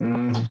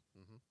 Mm-hmm.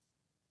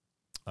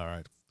 All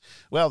right.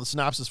 Well, the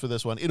synopsis for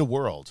this one: in a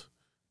world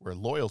where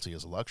loyalty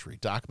is a luxury,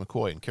 Doc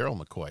McCoy and Carol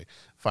McCoy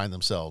find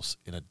themselves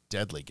in a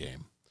deadly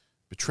game.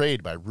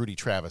 Betrayed by Rudy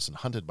Travis and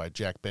hunted by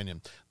Jack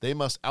Benyon, they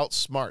must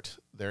outsmart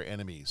their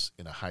enemies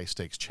in a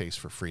high-stakes chase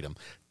for freedom.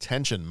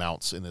 Tension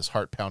mounts in this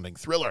heart-pounding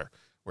thriller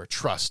where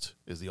trust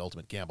is the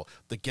ultimate gamble.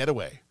 The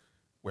Getaway,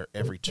 where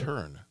every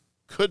turn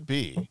could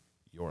be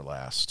your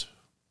last.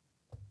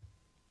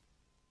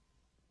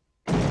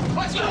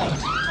 Let's go!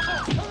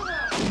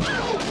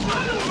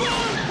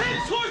 Head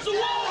towards the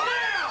wall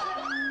now!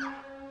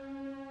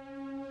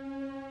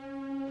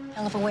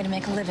 Hell of a way to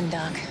make a living,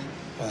 Doc.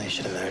 Well, you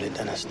should have married a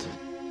dentist.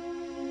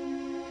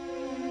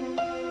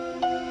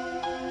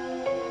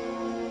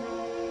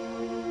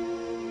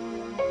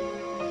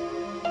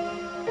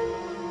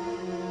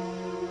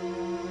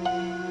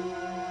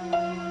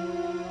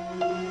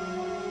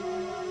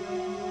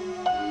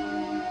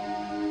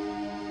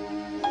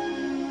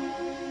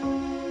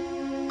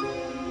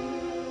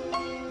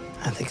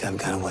 I think I've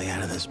got a way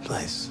out of this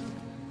place.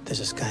 There's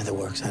this guy that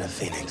works out of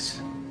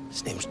Phoenix.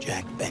 His name's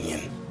Jack Benyon,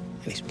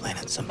 and he's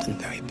planning something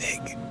very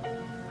big.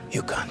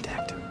 You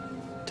contact him.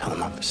 Tell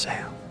him I'm for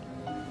sale.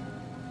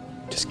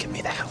 Just get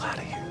me the hell out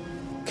of here.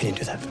 Can you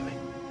do that for me?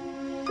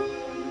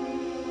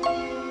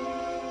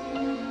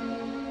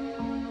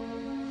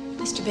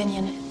 Mr.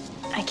 Binion,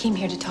 I came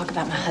here to talk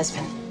about my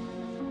husband.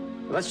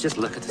 Let's just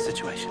look at the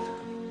situation.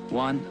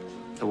 One,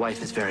 the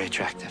wife is very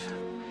attractive.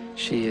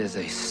 She is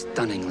a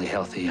stunningly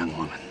healthy young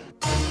woman.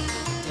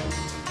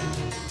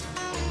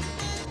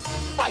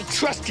 I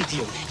trusted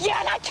you. Yeah,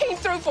 and I came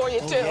through for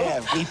you, too.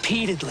 Yeah,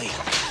 repeatedly.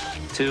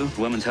 Two,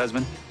 the woman's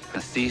husband, a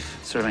thief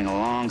serving a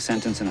long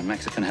sentence in a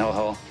Mexican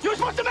hellhole. You were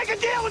supposed to make a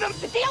deal with him.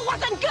 The deal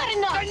wasn't good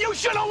enough. Then you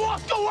should have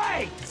walked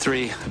away.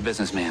 Three, a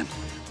businessman,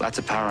 lots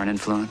of power and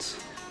influence.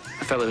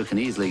 A fellow who can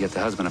easily get the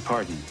husband a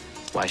pardon.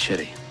 Why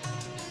should he?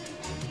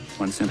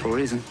 One simple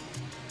reason: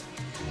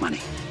 money.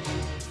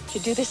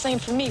 You'd do the same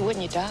for me,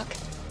 wouldn't you, Doc?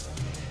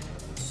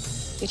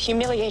 You'd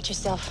humiliate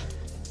yourself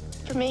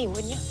for me,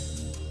 wouldn't you?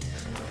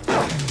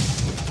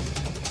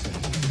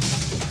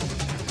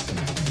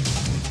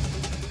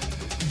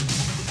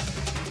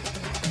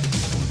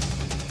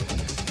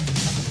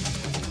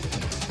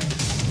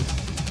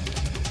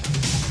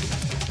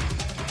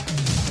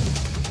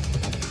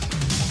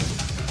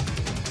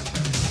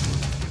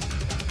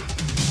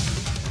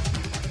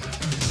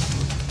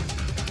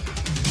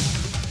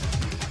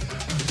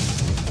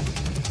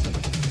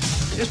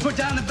 Just put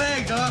down the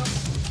bag, Doc.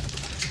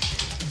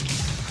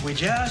 We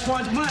just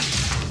want money.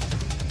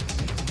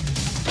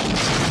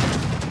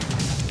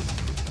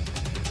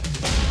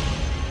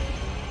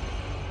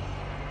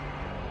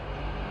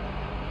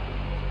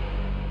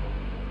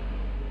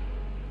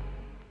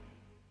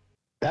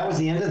 That was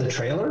the end of the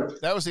trailer?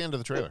 That was the end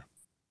of the trailer.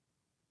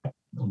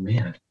 Oh,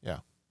 man. Yeah.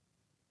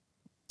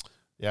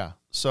 Yeah.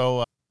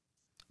 So,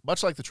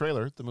 much like the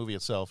trailer, the movie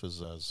itself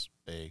is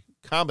a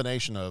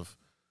combination of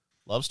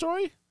love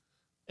story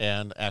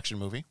and action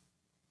movie.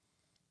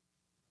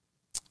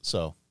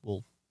 So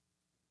we'll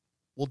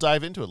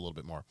dive into it a little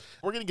bit more.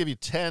 We're going to give you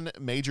 10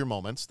 major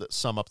moments that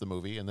sum up the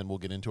movie, and then we'll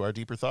get into our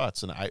deeper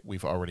thoughts. And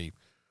we've already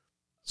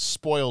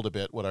spoiled a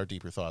bit what our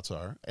deeper thoughts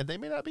are, and they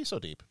may not be so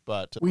deep,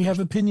 but we have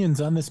opinions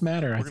on this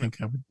matter.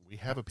 We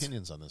have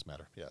opinions on this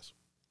matter. Yes.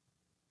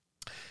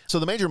 So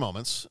the major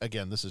moments,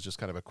 again, this is just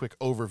kind of a quick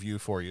overview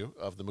for you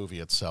of the movie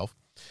itself.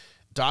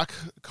 Doc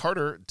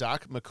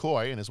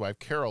McCoy and his wife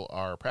Carol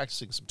are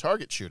practicing some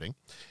target shooting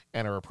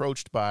and are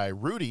approached by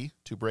Rudy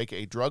to break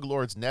a drug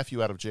lord's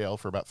nephew out of jail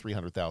for about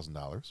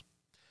 $300,000.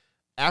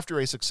 After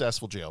a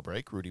successful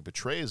jailbreak, Rudy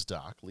betrays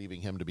Doc,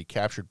 leaving him to be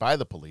captured by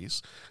the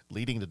police,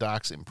 leading to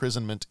Doc's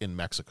imprisonment in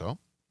Mexico.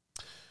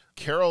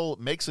 Carol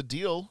makes a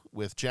deal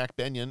with Jack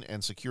Benyon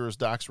and secures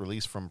Doc's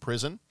release from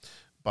prison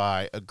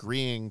by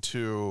agreeing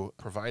to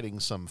providing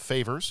some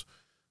favors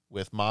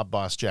with mob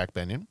boss Jack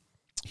Benyon.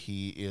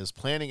 He is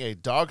planning a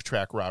dog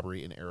track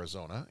robbery in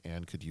Arizona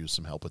and could use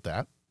some help with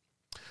that.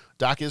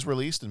 Doc is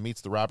released and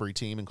meets the robbery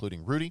team,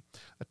 including Rudy.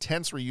 A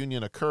tense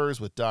reunion occurs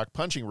with Doc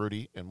punching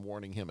Rudy and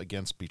warning him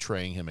against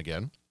betraying him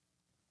again.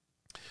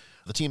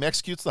 The team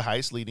executes the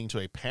heist, leading to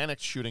a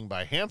panicked shooting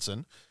by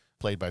Hansen,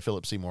 played by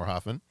Philip Seymour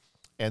Hoffman,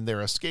 and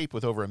their escape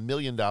with over $1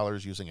 million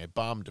using a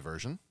bomb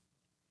diversion.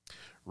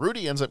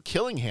 Rudy ends up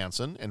killing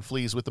Hansen and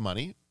flees with the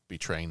money,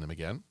 betraying them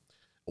again,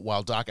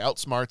 while Doc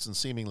outsmarts and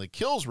seemingly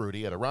kills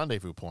Rudy at a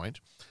rendezvous point,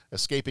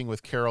 escaping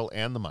with Carol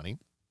and the money.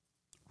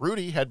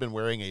 Rudy had been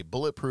wearing a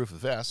bulletproof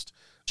vest,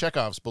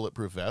 Chekhov's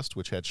bulletproof vest,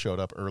 which had showed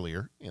up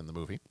earlier in the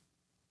movie,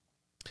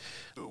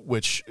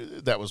 which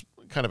that was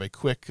kind of a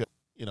quick,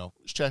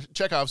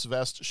 Chekhov's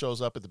vest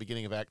shows up at the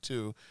beginning of Act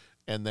 2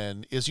 and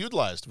then is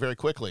utilized very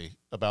quickly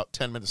about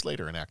 10 minutes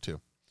later in Act 2.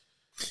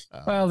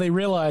 Well, they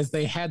realized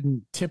they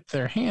hadn't tipped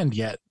their hand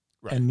yet,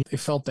 right, and they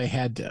felt they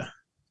had to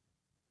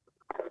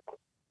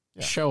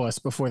show us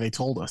before they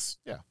told us.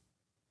 Yeah.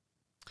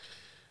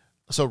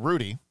 So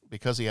Rudy,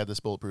 because he had this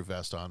bulletproof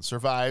vest on,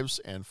 survives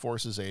and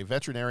forces a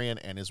veterinarian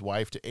and his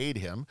wife to aid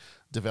him,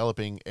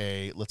 developing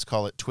a, let's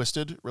call it,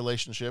 twisted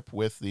relationship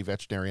with the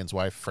veterinarian's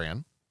wife,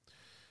 Fran.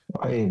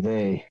 Why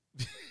they?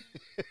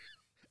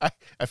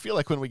 I feel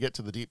like when we get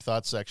to the deep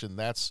thoughts section,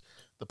 that's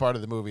the part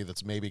of the movie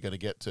that's maybe going to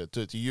get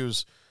to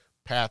use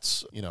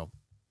Pat's,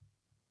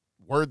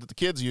 word that the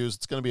kids use.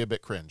 It's going to be a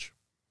bit cringe.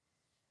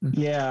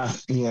 Yeah.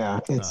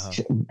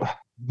 It's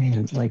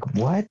man, like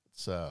what?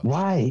 So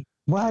why?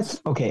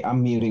 What? Okay,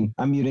 I'm muting.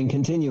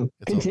 Continue.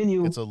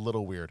 It's a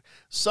little weird.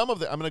 Some of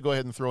the, I'm going to go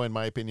ahead and throw in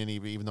my opinion,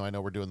 even though I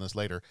know we're doing this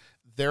later.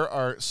 There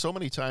are so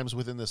many times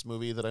within this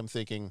movie that I'm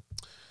thinking,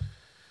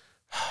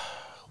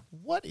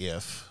 what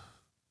if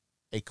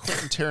a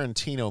Quentin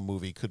Tarantino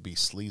movie could be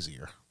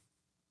sleazier?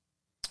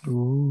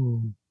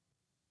 Ooh.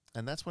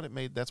 And that's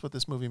what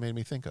this movie made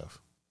me think of.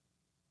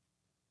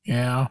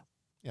 Yeah.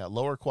 Yeah,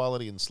 lower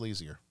quality and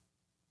sleazier.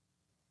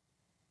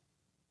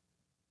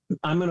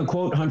 I'm going to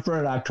quote Hunt for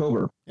Red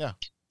October. Yeah.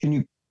 Can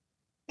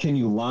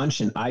you launch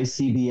an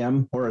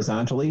ICBM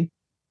horizontally?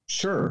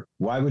 Sure.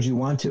 Why would you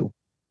want to?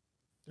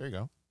 There you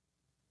go.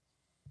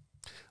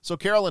 So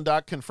Carol and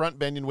Doc confront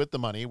Benyon with the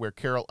money, where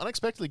Carol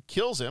unexpectedly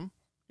kills him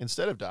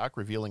instead of Doc,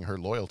 revealing her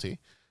loyalty.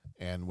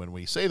 And when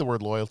we say the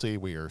word loyalty,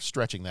 we are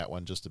stretching that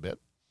one just a bit.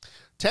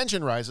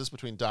 Tension rises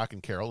between Doc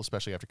and Carol,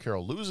 especially after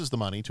Carol loses the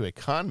money to a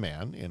con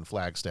man in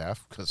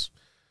Flagstaff, because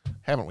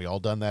haven't we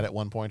all done that at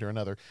one point or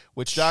another,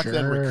 which Doc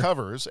then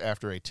recovers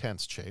after a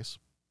tense chase.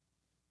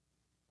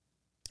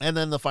 And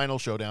then the final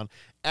showdown.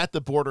 At the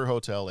Border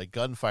Hotel, a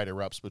gunfight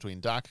erupts between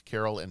Doc,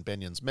 Carol, and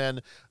Benyon's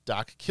men.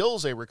 Doc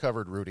kills a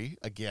recovered Rudy,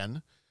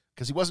 again,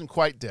 because he wasn't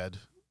quite dead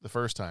the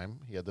first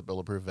time. He had the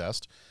bulletproof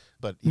vest.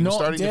 But he was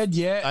starting dead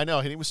yet. I know,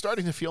 and he was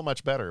starting to feel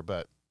much better,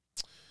 but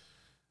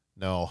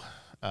no.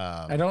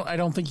 I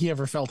don't think he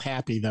ever felt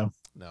happy, though.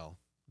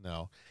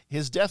 No.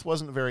 His death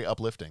wasn't very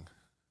uplifting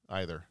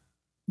either.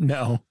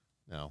 No.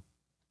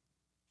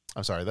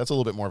 I'm sorry, that's a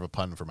little bit more of a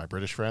pun for my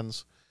British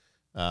friends.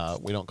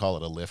 We don't call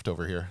it a lift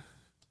over here.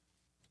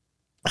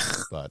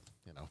 But,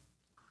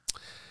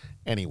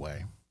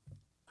 Anyway.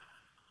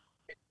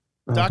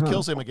 Doc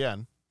kills him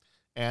again,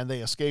 and they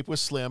escape with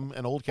Slim,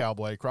 an old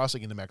cowboy,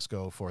 crossing into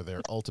Mexico for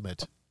their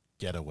ultimate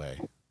getaway.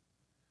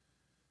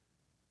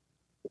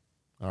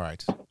 All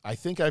right. I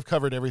think I've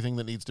covered everything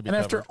that needs to be covered.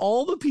 And after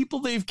all the people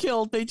they've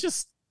killed, they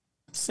just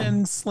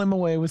send Slim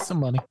away with some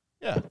money.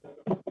 Yeah.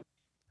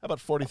 How about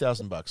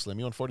 $40,000, Slim?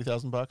 You want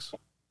 $40,000?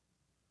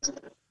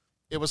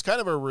 It was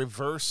kind of a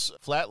reverse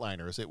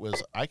Flatliners. It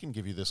was, I can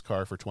give you this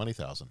car for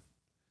 $20,000.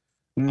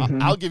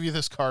 Mm-hmm. I'll give you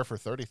this car for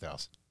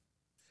 $30,000.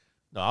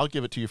 No, I'll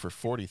give it to you for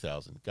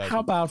 $40,000. Guys, how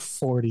about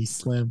 40,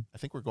 Slim? I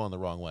think we're going the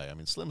wrong way. I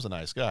mean, Slim's a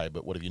nice guy,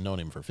 but what, have you known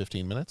him for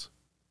 15 minutes?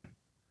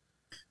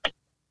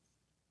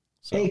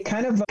 So. Hey,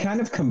 kind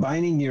of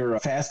combining your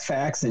fast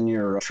facts and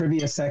your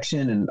trivia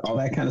section and all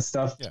that kind of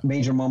stuff. Yeah.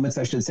 Major moments,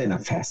 I should say,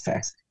 not fast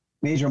facts.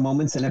 Major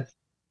moments, and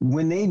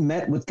when they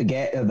met with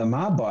the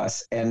mob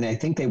boss, and I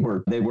think they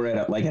were at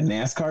a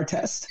NASCAR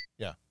test.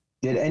 Yeah.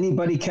 Did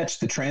anybody catch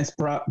the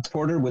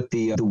transporter with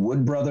the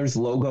Wood Brothers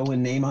logo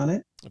and name on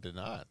it? I did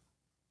not.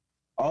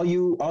 All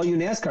you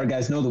NASCAR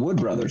guys know the Wood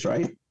Brothers,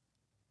 right?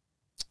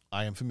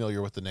 I am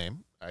familiar with the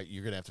name.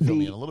 You're going to have to fill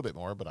me in a little bit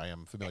more, but I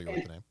am familiar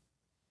with the name.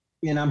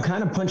 And I'm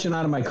kind of punching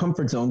out of my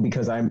comfort zone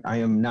because I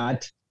am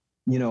not,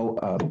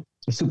 a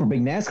super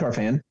big NASCAR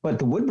fan. But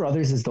the Wood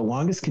Brothers is the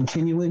longest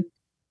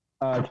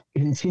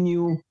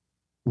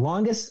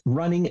longest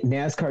running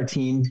NASCAR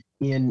team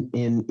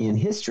in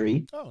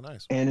history. Oh,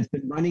 nice. And it's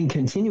been running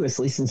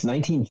continuously since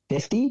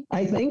 1950,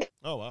 I think.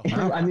 Oh, wow.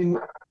 I mean,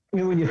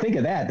 when you think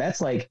of that, that's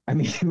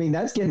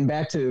that's getting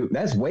back to,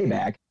 that's way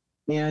back.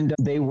 And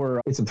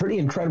it's a pretty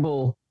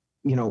incredible,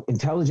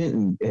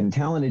 intelligent and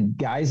talented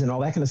guys and all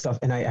that kind of stuff.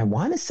 And I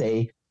want to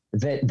say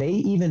that they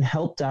even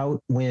helped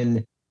out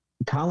when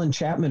Colin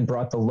Chapman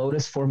brought the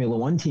Lotus Formula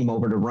One team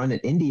over to run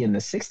at Indy in the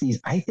 60s.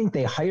 I think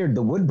they hired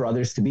the Wood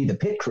Brothers to be the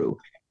pit crew,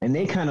 and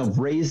they kind of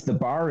raised the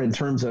bar in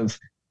terms of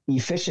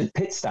efficient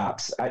pit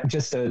stops.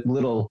 Just a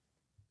little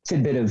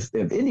tidbit of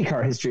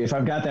IndyCar history. If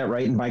I've got that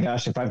right, and my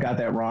gosh, if I've got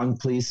that wrong,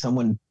 please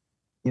someone,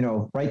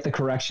 write the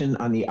correction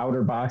on the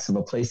outer box of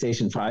a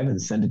PlayStation 5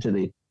 and send it to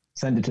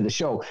the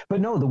show. But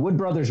no, the Wood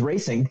Brothers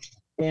Racing.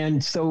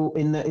 And so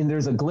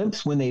there's a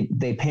glimpse when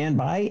they pan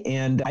by,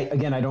 and I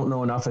don't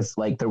know enough. It's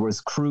like there was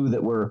crew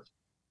that were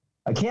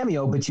a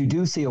cameo, but you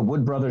do see a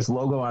Wood Brothers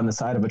logo on the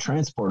side of a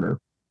transporter.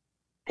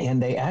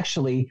 And they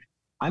actually,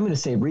 I'm going to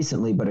say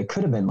recently, but it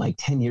could have been like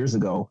 10 years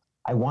ago.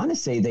 I want to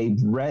say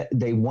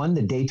they won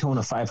the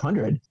Daytona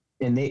 500,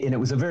 and it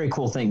was a very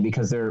cool thing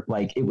because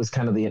it was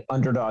kind of the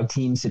underdog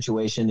team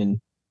situation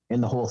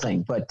and the whole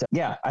thing. But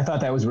yeah, I thought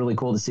that was really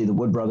cool to see the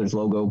Wood Brothers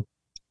logo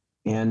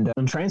and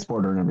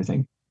transporter and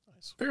everything.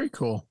 Nice. Very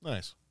cool.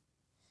 Nice.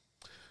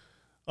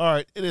 All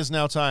right, it is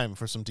now time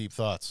for some deep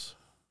thoughts.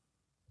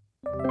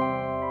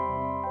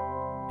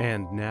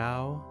 And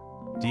now,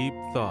 deep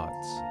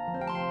thoughts.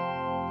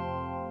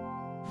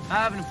 I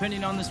have an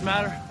opinion on this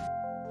matter.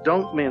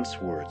 Don't mince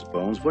words,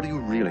 Bones. What do you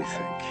really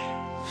think?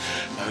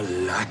 I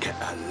like it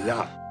a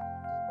lot.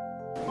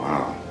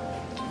 Wow.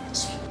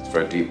 It's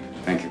very deep.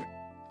 Thank you.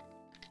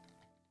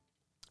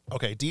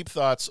 Okay, deep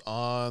thoughts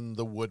on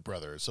the Wood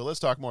Brothers. So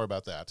let's talk more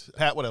about that.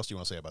 Pat, what else do you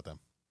want to say about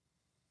them?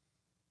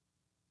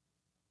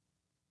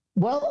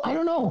 Well, I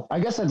don't know.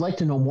 I guess I'd like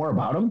to know more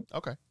about them.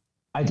 Okay.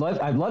 I'd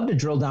love to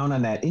drill down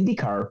on that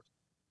IndyCar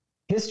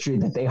history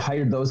that they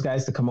hired those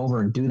guys to come over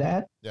and do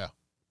that. Yeah.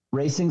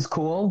 Racing's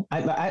cool.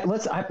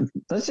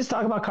 Let's just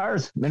talk about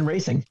cars and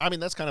racing. I mean,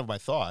 that's kind of my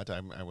thought.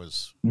 I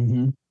was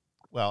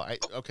Well,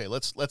 okay,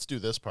 let's do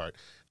this part.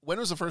 When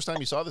was the first time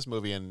you saw this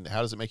movie, and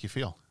how does it make you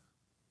feel?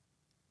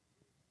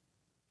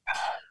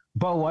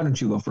 Bo, why don't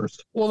you go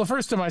first? Well, the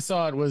first time I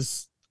saw it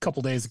was a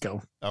couple days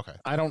ago. Okay.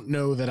 I don't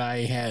know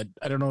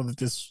that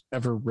this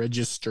ever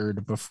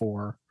registered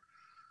before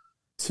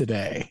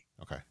today.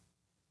 Okay.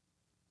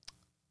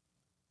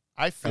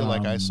 I feel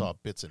like I saw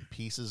bits and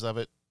pieces of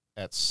it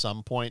at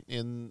some point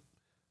in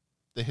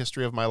the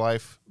history of my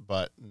life,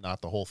 but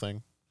not the whole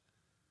thing.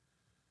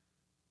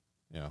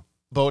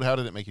 Bo, how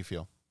did it make you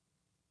feel?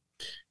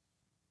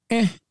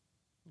 Okay.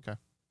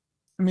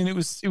 I mean, it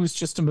was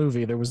just a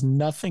movie. There was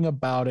nothing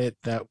about it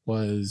that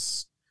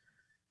was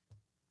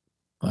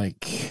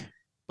like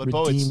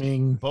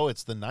redeeming. Bo,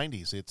 it's the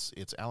 90s.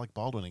 It's Alec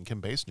Baldwin and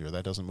Kim Basinger.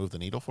 That doesn't move the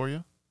needle for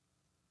you?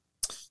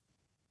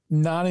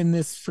 Not in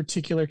this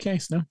particular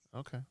case, no.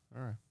 Okay,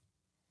 all right.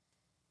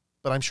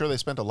 But I'm sure they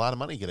spent a lot of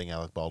money getting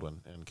Alec Baldwin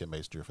and Kim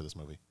Basinger for this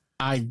movie.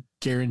 I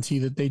guarantee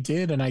that they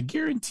did, and I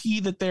guarantee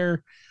that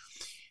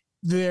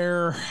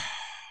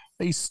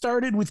they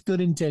started with good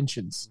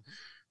intentions.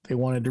 They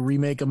wanted to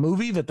remake a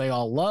movie that they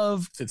all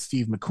loved, that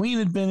Steve McQueen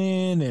had been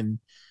in, and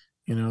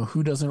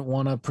who doesn't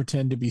want to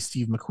pretend to be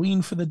Steve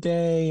McQueen for the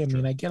day? I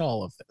mean, I get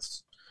all of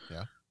this.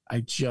 Yeah.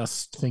 I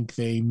just think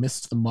they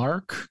missed the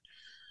mark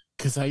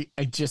because I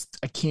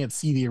can't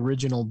see the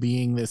original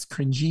being this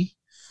cringy.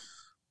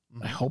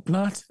 I hope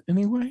not,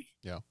 anyway.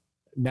 Yeah.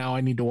 Now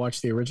I need to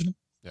watch the original.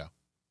 Yeah.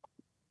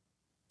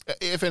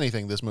 If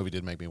anything, this movie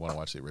did make me want to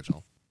watch the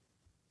original.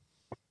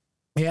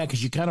 Yeah,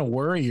 because you kind of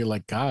worry. You're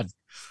like, God,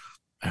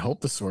 I hope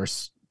the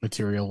source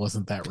material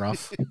wasn't that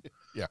rough.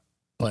 Yeah.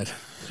 But.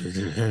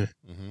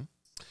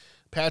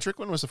 Patrick,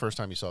 when was the first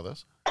time you saw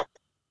this?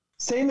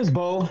 Same as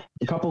Bo,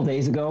 a couple of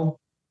days ago.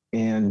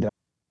 And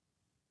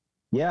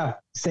yeah,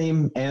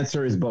 same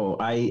answer as Bo.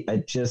 I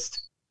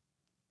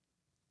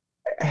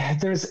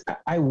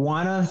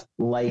want to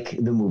like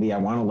the movie. I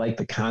want to like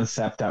the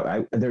concept. I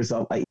want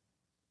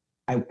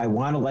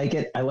to like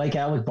it. I like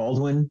Alec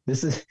Baldwin.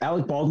 This is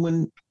Alec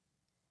Baldwin.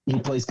 He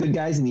plays good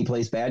guys and he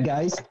plays bad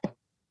guys.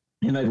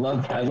 And I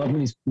love when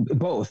he's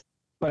both.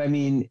 But I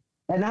mean,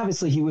 and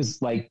obviously he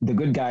was like the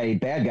good guy,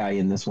 bad guy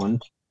in this one.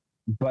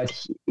 But,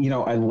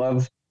 I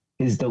love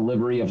his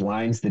delivery of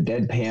lines, the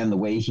deadpan, the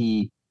way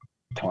he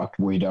talked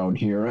way down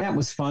here. That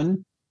was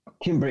fun.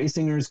 Kim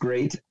Basinger is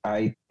great.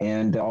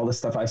 And all the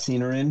stuff I've seen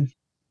her in.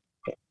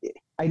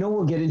 I know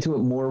we'll get into it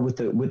more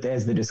with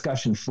as the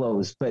discussion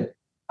flows, but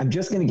I'm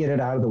just going to get it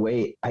out of the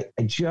way. I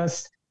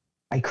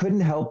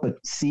couldn't help but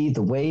see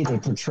the way they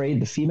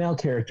portrayed the female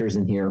characters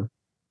in here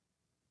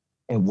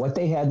and what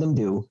they had them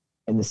do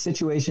and the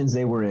situations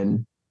they were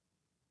in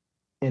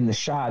the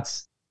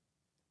shots.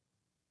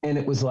 And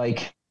it was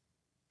like,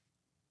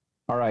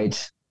 all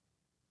right.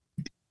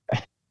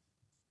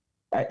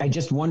 I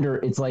just wonder,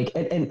 it's like,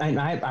 and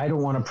I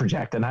don't want to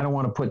project and I don't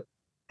want to put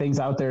things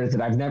out there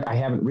that I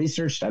haven't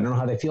researched. I don't know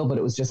how they feel, but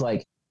it was just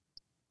like,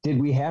 did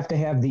we have to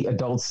have the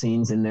adult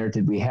scenes in there?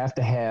 Did we have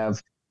to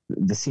have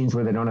the scenes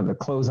where they don't have their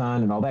clothes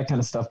on and all that kind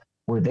of stuff?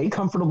 Were they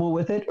comfortable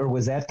with it? Or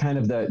was that kind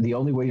of the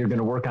only way you're going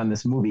to work on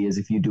this movie is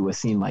if you do a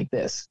scene like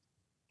this?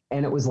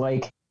 And it was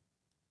like,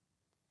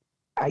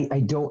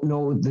 I don't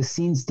know. The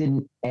scenes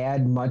didn't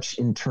add much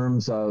in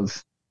terms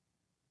of,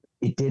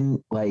 it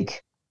didn't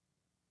like,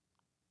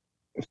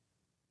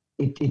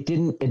 it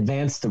didn't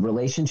advance the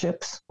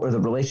relationships or the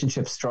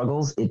relationship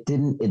struggles. It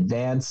didn't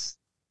advance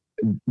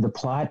the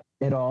plot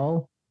at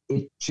all.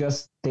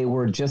 They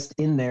were just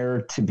in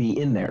there to be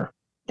in there.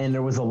 And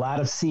there was a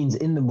lot of scenes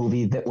in the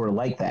movie that were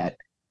like that.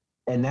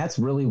 And that's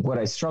really what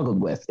I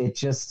struggled with. It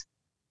just,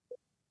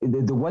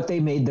 what they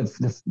made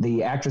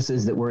the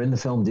actresses that were in the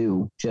film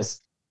do,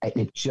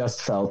 it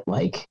just felt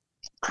like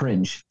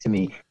cringe to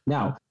me.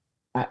 Now,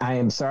 I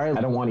am sorry. I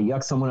don't want to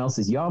yuck someone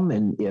else's yum.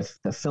 And if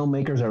the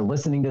filmmakers are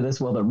listening to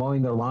this while they're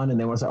mowing their lawn and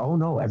they want to say, oh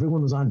no,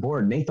 everyone was on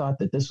board and they thought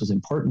that this was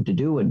important to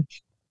do and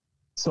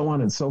so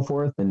on and so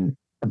forth. And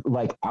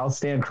like, I'll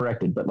stand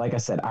corrected. But like I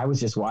said, I was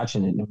just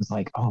watching it and it was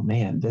like, oh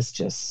man,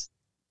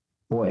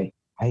 boy,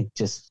 I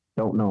just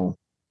don't know.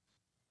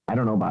 I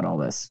don't know about all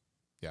this.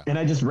 Yeah. And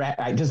I just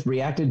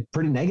reacted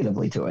pretty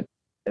negatively to it.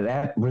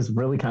 That was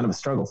really kind of a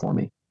struggle for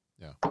me.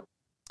 Yeah.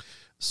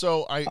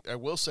 So I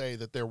will say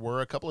that there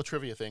were a couple of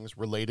trivia things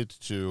related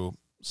to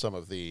some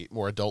of the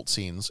more adult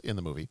scenes in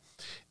the movie.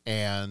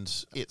 And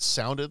it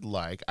sounded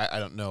like, I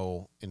don't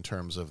know in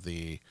terms of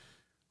the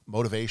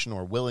motivation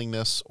or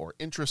willingness or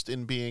interest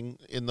in being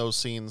in those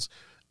scenes,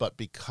 but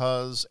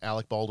because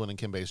Alec Baldwin and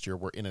Kim Basinger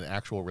were in an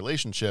actual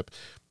relationship,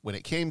 when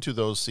it came to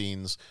those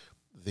scenes,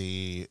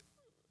 the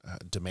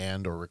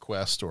demand or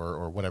request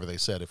or whatever they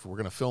said, if we're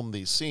going to film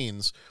these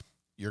scenes,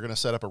 you're going to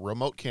set up a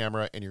remote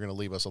camera and you're going to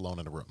leave us alone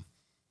in a room.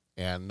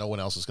 And no one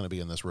else is going to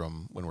be in this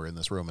room when we're in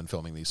this room and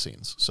filming these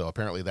scenes. So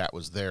apparently that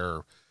was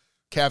their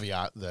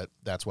caveat,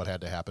 that's what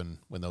had to happen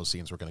when those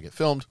scenes were going to get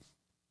filmed.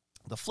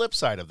 The flip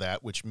side of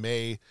that, which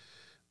I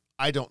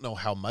don't know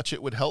how much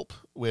it would help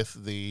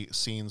with the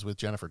scenes with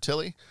Jennifer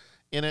Tilly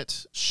in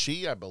it.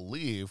 She, I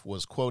believe,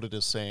 was quoted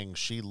as saying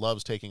she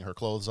loves taking her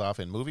clothes off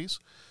in movies,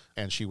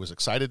 and she was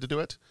excited to do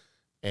it.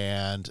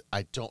 And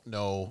I don't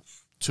know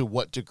to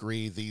what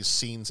degree these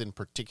scenes in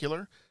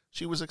particular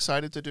she was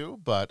excited to do,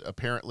 but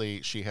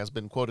apparently she has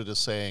been quoted as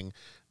saying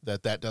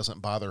that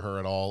doesn't bother her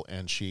at all,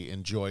 and she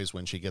enjoys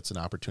when she gets an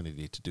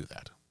opportunity to do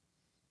that.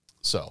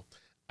 So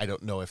I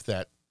don't know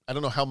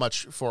how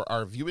much for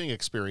our viewing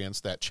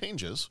experience that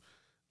changes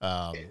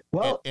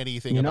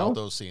anything about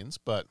those scenes,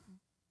 but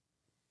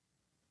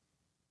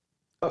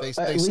they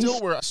still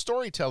were,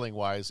 storytelling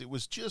wise, it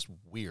was just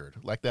weird.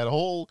 Like that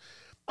whole,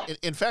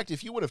 in fact,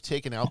 if you would have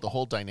taken out the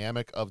whole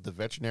dynamic of the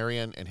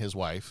veterinarian and his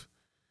wife,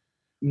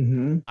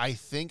 I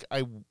think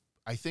I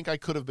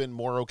could have been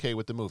more okay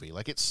with the movie.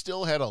 Like it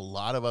still had a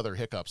lot of other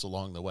hiccups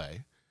along the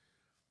way,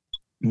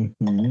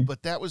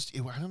 but that was,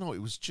 I don't know.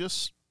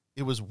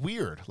 It was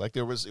weird. Like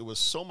it was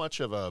so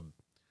much of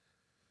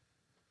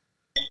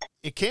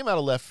it came out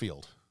of left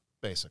field,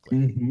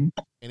 basically.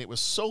 And it was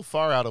so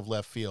far out of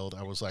left field.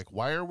 I was like,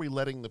 why are we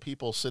letting the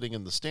people sitting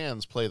in the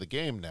stands play the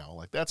game now?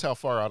 Like that's how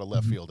far out of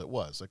left field it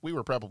was. Like we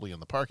were probably in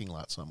the parking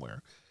lot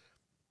somewhere.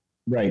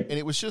 Right. And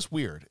it was just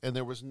weird. And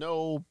there was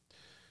no,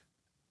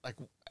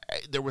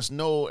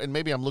 and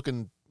maybe I'm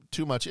looking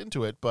too much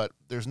into it, but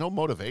there's no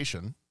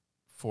motivation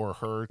for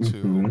her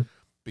to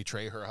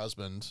betray her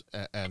husband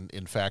and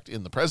in fact,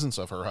 in the presence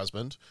of her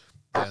husband,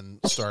 then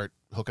start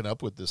hooking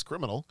up with this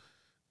criminal.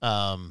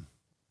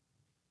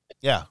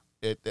 Yeah,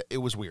 it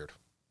was weird.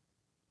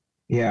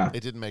 Yeah.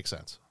 It didn't make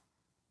sense.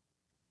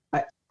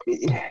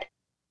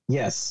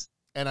 Yes.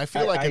 And I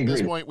feel like at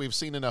this point we've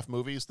seen enough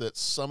movies that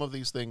some of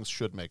these things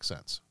should make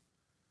sense.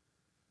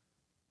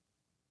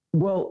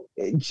 Well,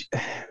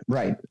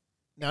 right.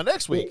 Now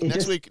next week when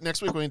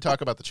we talk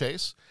about the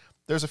chase,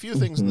 there's a few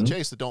things in the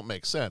chase that don't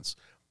make sense.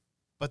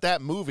 But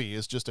that movie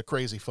is just a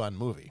crazy fun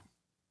movie.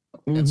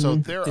 And so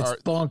It's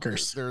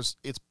bonkers.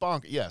 It's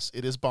bonkers. Yes,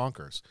 it is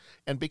bonkers.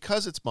 And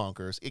because it's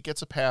bonkers, it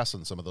gets a pass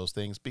on some of those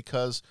things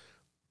because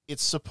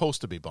it's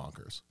supposed to be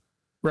bonkers.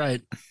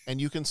 Right.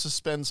 And you can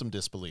suspend some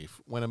disbelief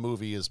when a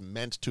movie is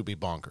meant to be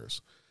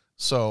bonkers.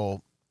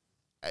 So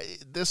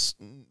this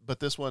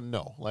one,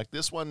 no. Like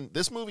this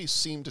movie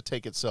seemed to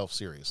take itself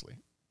seriously.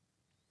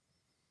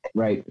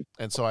 Right.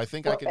 And so I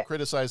think I can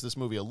criticize this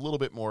movie a little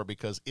bit more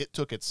because it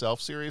took itself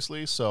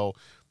seriously. So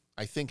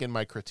I think in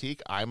my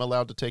critique, I'm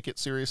allowed to take it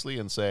seriously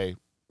and say,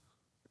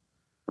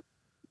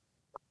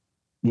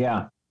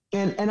 yeah.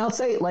 And I'll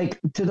say, like,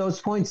 to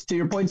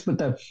your points with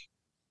the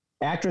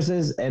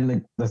actresses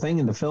and the thing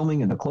and the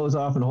filming and the clothes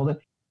off and the whole thing.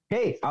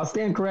 Hey, I'll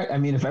stand correct. I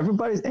mean,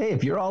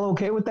 if you're all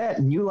okay with that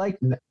and you like,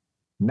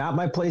 not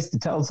my place to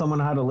tell someone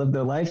how to live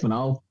their life, and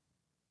I'll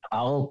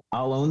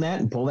own that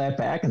and pull that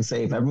back and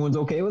say, if everyone's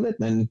okay with it,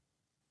 then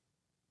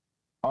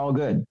all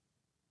good.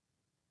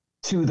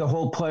 To the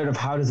whole part of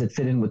how does it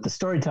fit in with the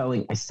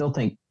storytelling, I still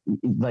think,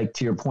 like,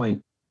 to your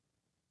point,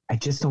 I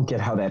just don't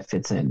get how that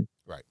fits in.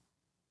 Right.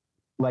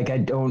 Like,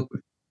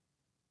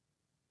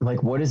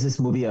 what is this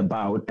movie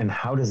about and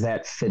how does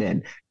that fit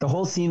in? The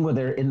whole scene where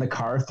they're in the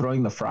car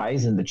throwing the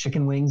fries and the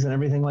chicken wings and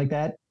everything like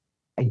that,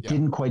 I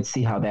didn't quite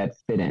see how that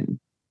fit in.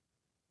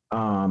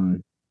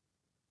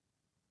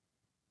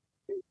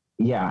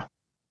 Yeah,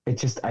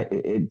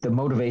 the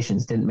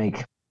motivations didn't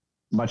make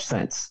much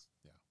sense.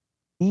 Yeah.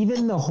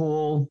 Even the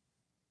whole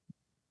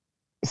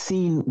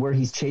scene where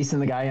he's chasing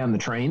the guy on the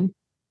train,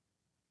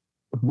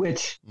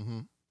 which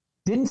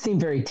didn't seem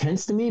very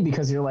tense to me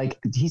because you're like,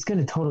 he's going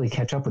to totally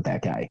catch up with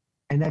that guy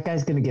and that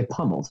guy's going to get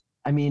pummeled.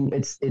 I mean,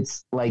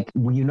 it's like,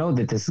 you know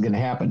that this is going to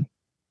happen.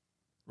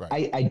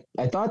 Right.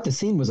 I thought the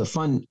scene was a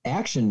fun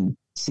action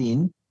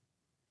scene,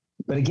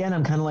 but again,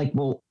 I'm kind of like,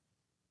 well,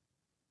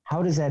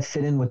 how does that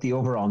fit in with the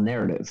overall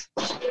narrative?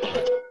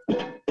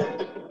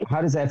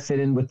 How does that fit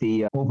in with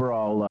the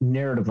overall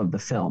narrative of the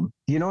film?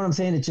 Do you know what I'm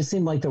saying? It just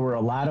seemed like there were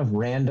a lot of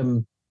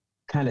random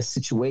kind of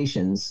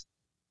situations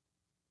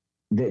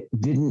that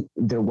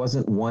there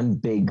wasn't one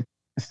big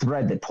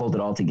thread that pulled it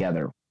all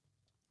together.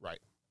 Right.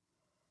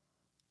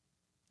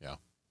 Yeah.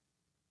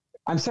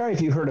 I'm sorry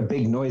if you heard a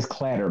big noise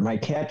clatter. My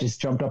cat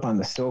just jumped up on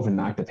the stove and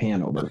knocked a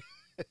pan over.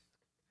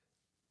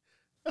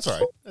 That's all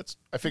right.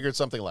 I figured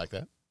something like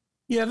that.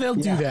 Yeah, they'll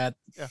do that.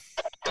 Yeah.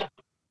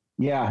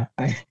 Yeah,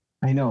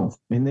 I know.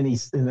 And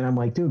then I'm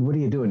like, dude, what are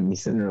you doing? And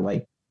he's sitting there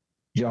like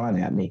jawing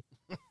at me.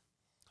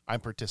 I'm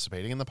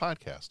participating in the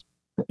podcast.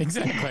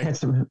 Exactly.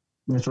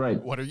 That's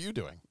right. What are you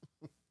doing?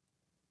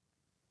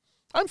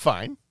 I'm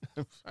fine.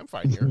 I'm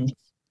fine here.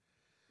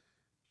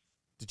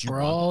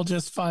 We're all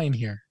just fine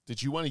here.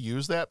 Did you want to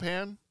use that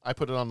pan? I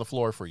put it on the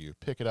floor for you.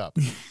 Pick it up.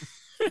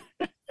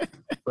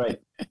 Right.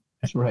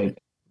 That's right.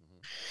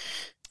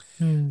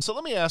 So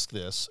let me ask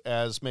this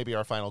as maybe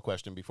our final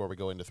question before we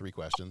go into 3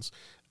 questions.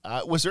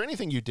 Was there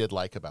anything you did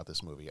like about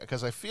this movie?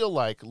 Because I feel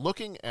like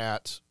looking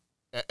at,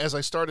 as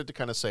I started to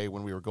kind of say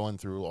when we were going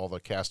through all the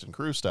cast and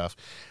crew stuff,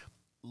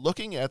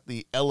 looking at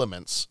the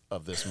elements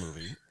of this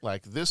movie,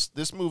 like this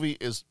movie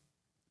is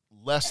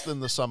less than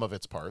the sum of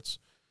its parts.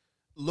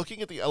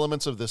 Looking at the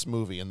elements of this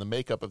movie and the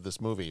makeup of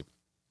this movie,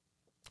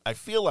 I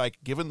feel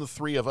like given the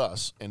 3 of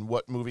us and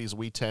what movies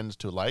we tend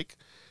to like,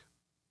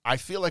 I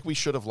feel like we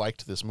should have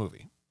liked this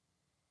movie.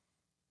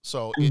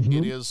 So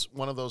it is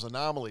one of those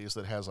anomalies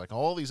that has like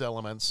all these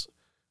elements,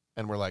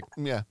 and we're like,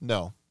 yeah,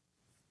 no,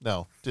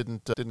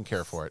 didn't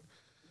care for it.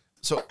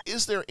 So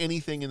is there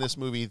anything in this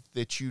movie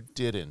that you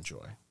did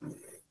enjoy?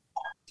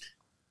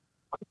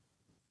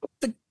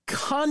 The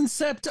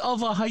concept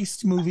of a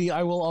heist movie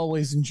I will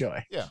always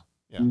enjoy. Yeah.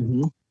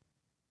 Mm-hmm.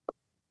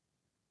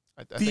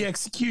 I The think,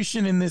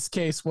 execution in this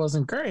case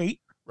wasn't great.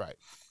 right.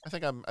 I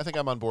think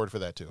I'm on board for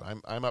that too.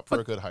 I'm up for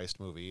a good heist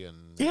movie,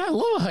 and Yeah, I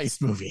love a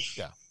heist movie.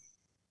 yeah.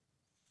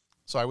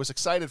 So I was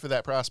excited for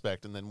that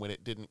prospect, and then when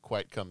it didn't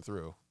quite come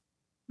through,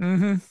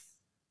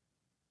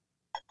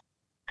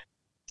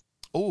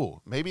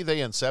 oh, maybe they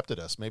incepted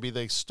us. Maybe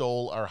they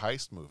stole our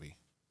heist movie.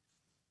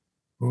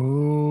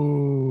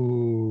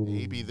 Ooh.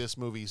 Maybe this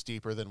movie's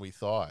deeper than we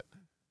thought.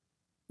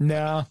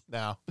 No.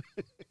 No.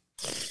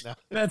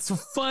 That's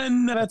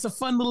fun. That's a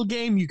fun little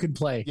game you could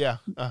play. Yeah.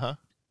 Uh-huh.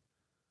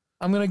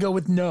 I'm going to go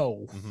with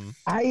no.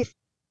 I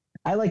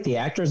like the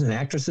actors and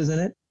actresses in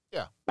it.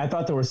 Yeah. I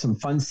thought there were some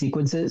fun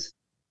sequences.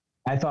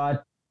 I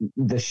thought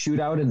the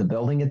shootout in the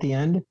building at the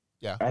end.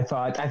 Yeah. I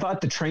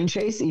thought the train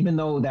chase, even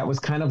though that was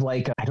kind of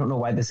like, I don't know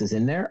why this is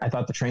in there. I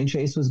thought the train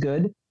chase was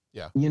good.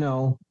 Yeah. You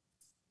know,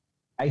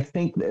 I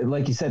think,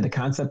 like you said, the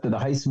concept of the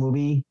heist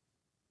movie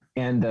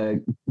and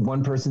the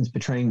one person's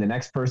betraying the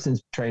next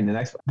person's betraying the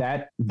next,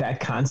 that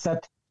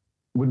concept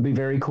would be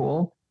very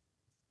cool.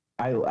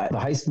 The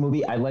heist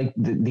movie, I like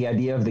the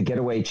idea of the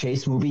getaway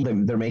chase movie.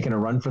 They're making a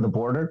run for the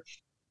border.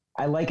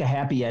 I like a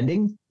happy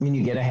ending. I mean,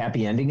 you get a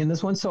happy ending in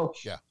this one. So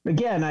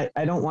again,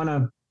 I don't want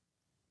to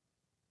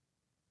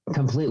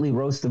completely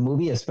roast the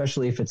movie,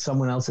 especially if it's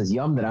someone else's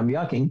yum that I'm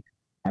yucking.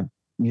 I've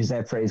used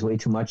that phrase way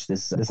too much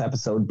this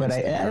episode, but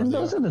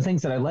those are the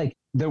things that I like.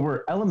 There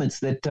were elements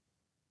that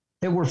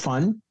were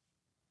fun.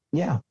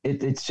 Yeah,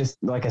 it's just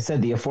like I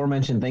said, the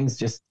aforementioned things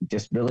just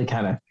really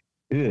kind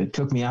of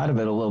took me out of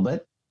it a little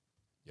bit.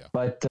 Yeah.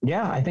 But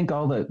I think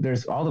all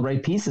the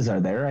right pieces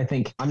are there. I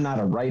think I'm not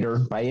a writer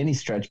by any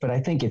stretch, but I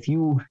think if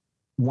you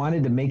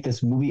wanted to make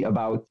this movie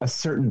about a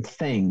certain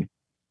thing,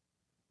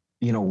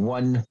 you know,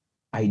 one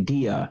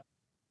idea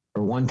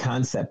or one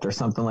concept or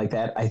something like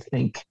that, I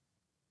think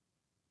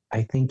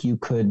you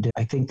could.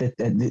 I think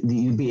that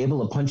you'd be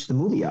able to punch the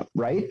movie up,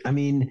 right? I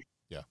mean,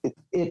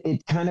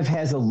 it kind of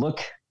has a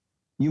look.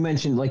 You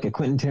mentioned like a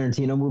Quentin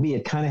Tarantino movie.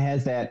 It kind of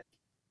has that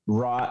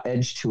raw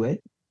edge to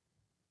it.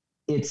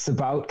 It's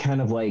about kind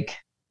of like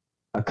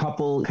a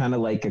couple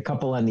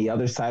on the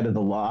other side of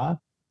the law.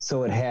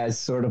 So it has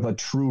sort of a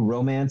true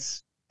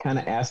romance kind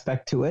of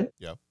aspect to it.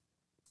 Yeah.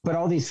 But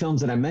all these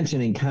films that I'm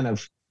mentioning kind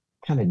of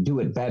do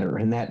it better.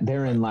 And that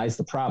therein lies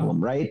the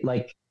problem, right?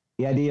 Like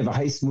the idea of a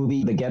heist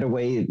movie, The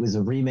Getaway, it was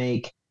a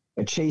remake,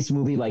 a chase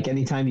movie. Like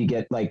anytime you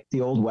get like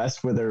the Old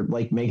West where they're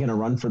like making a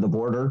run for the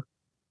border,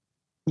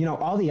 you know,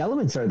 all the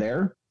elements are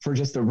there for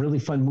just a really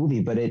fun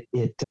movie. But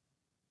there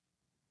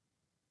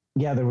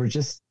were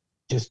just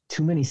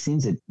too many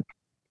scenes that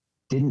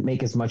didn't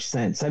make as much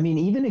sense. I mean,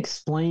 even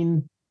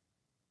explain,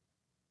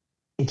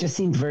 it just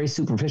seemed very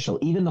superficial.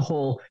 Even the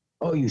whole,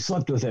 oh, you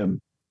slept with him.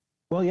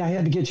 Well, yeah, I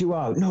had to get you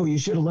out. No, you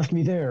should have left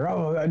me there.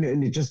 Oh, and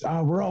it just,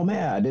 we're all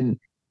mad. And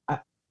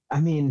I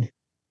mean,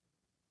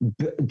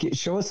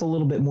 show us a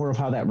little bit more of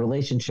how that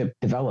relationship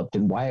developed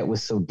and why it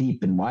was so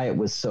deep and why it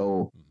was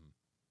so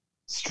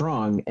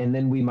strong. And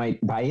then we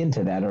might buy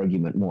into that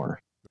argument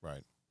more.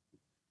 Right.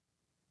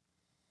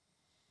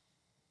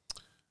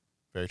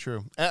 Very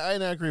true.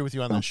 And I agree with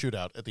you on the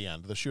shootout at the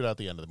end. The shootout at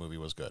the end of the movie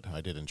was good.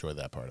 I did enjoy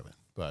that part of it.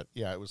 But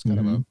yeah, it was kind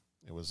of a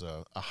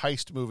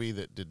heist movie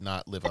that did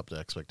not live up to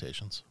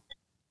expectations.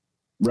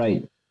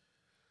 Right.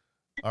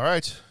 All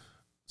right.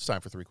 It's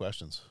time for 3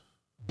 questions.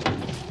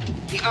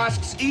 He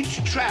asks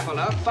each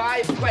traveler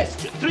 5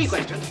 questions. 3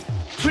 questions.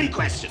 3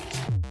 questions.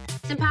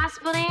 It's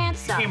impossible to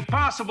answer.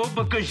 Impossible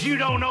because you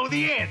don't know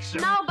the answer.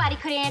 Nobody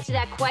could answer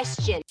that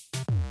question.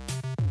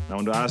 I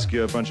want to ask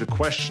you a bunch of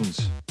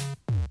questions.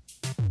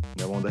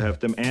 I want to have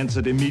them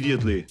answered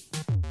immediately.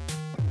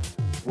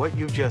 What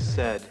you just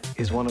said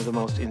is one of the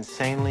most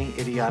insanely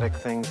idiotic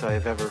things I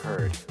have ever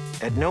heard.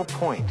 At no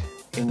point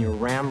in your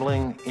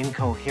rambling,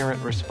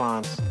 incoherent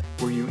response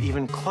were you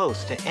even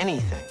close to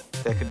anything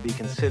that could be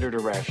considered a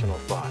rational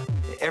thought.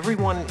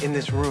 Everyone in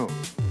this room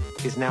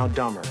is now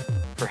dumber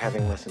for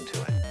having listened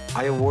to it.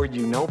 I award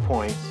you no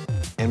points,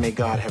 and may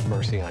God have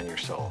mercy on your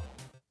soul.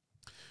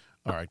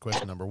 All right,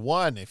 question number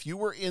 1. If you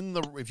were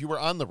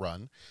on the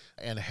run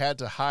and had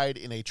to hide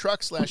in a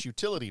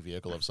truck/utility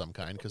vehicle of some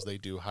kind, because they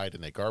do hide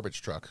in a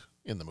garbage truck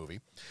in the movie,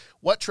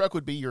 what truck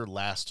would be your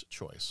last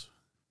choice?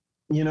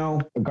 You know,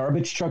 a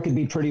garbage truck would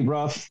be pretty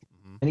rough.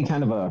 Any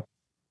kind of I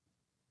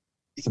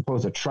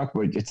suppose a truck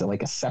where it's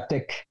like a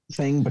septic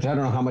thing, but I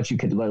don't know how much you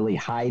could literally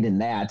hide in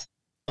that.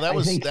 That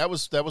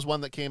was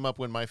one that came up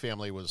when my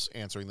family was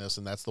answering this,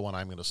 and that's the one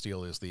I'm going to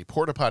steal, is the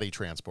porta potty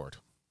transport.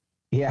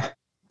 Yeah.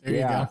 There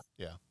you go.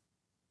 Yeah.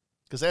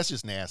 Because that's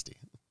just nasty.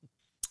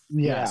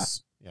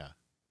 Yes. Yeah.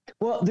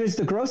 Well, there's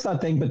the gross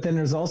out thing, but then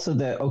there's also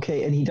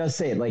and he does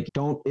say it, like,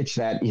 don't itch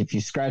that. If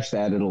you scratch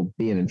that, it'll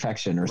be an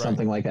infection or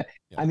something like that.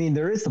 Yeah. I mean,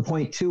 there is the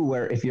point too,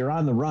 where if you're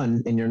on the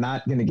run and you're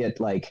not going to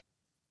get like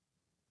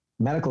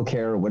medical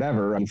care or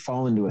whatever, you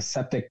fall into a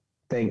septic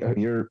thing,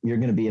 you're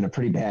going to be in a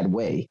pretty bad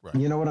way. Right.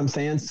 You know what I'm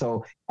saying?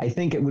 So I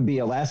think it would be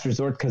a last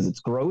resort because it's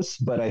gross,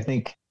 but I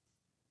think,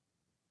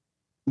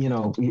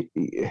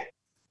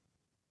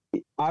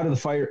 out of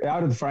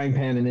the frying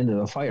pan and into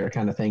the fire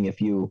kind of thing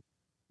if you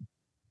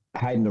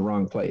hide in the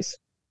wrong place.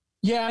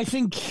 Yeah, I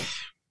think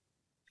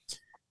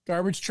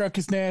garbage truck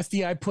is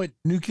nasty. I put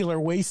nuclear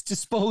waste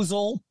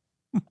disposal,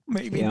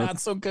 maybe not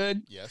so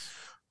good. Yes.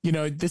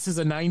 This is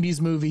a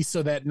 90s movie,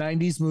 so that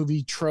 90s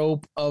movie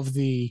trope of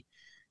the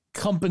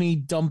company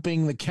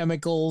dumping the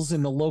chemicals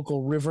in the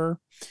local river,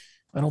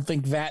 I don't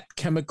think that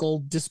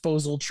chemical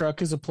disposal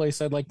truck is a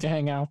place I'd like to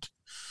hang out.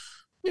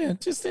 Yeah,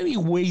 just any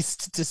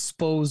waste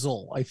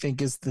disposal, I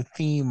think, is the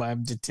theme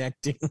I'm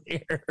detecting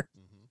here.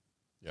 Mm-hmm.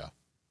 Yeah.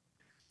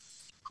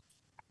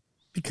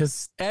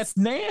 Because that's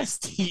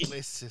nasty.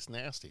 It's just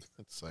nasty.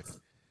 It's like,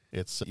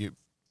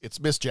 it's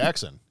Miss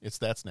Jackson.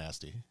 That's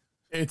nasty.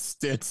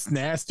 It's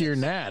nastier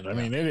than that. I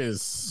mean, it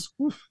is.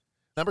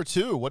 Number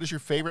 2, what is your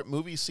favorite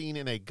movie scene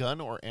in a gun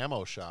or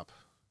ammo shop?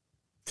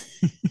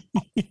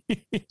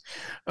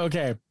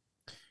 Okay.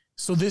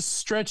 So this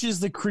stretches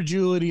the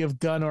credulity of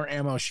gun or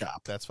ammo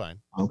shop. That's fine.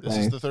 Okay. This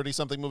is the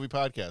 30-something movie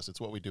podcast.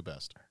 It's what we do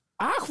best.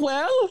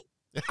 Well,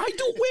 I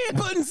do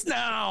weapons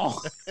now.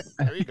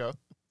 There you go.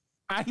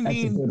 I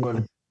mean,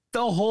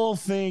 the whole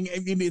thing. I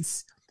mean,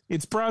 it's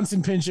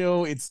Bronson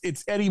Pinchot.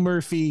 It's Eddie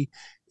Murphy.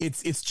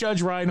 It's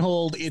Judge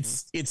Reinhold.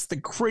 It's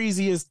the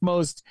craziest,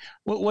 most.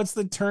 What's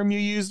the term you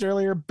used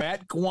earlier?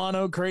 Bat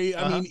guano crazy.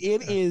 I mean,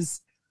 it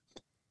is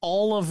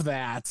all of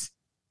that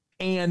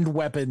and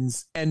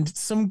weapons and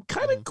some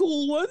kind of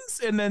cool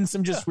ones, and then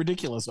some just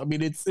ridiculous. I mean,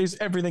 there's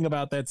everything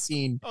about that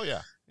scene. Oh yeah.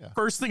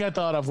 First thing I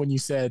thought of when you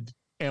said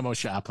ammo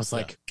shop was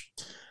like,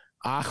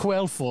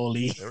 well,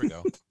 Foley. There we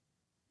go.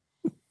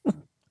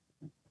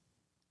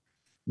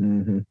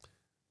 Mm-hmm.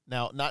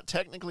 Now, not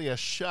technically a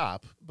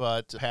shop,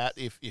 but Pat,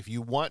 if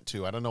you want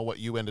to, I don't know what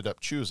you ended up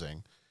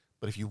choosing,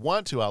 but if you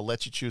want to, I'll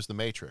let you choose the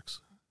Matrix.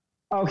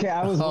 Okay,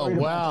 I was worried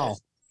about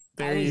that.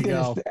 There you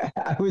go.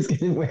 I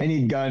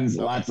need guns,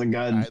 lots of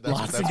guns.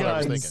 Lots of guns. What I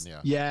was thinking,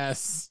 yeah.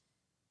 Yes.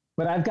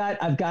 But I've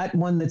got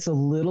one that's a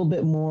little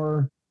bit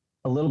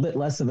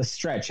less of a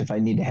stretch if I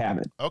need to have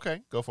it.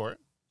 Okay, go for it.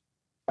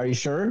 Are you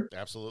sure?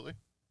 Absolutely.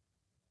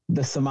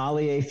 The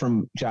sommelier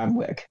from John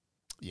Wick.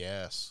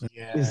 Yes.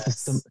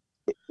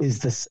 It's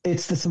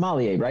the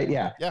sommelier, right?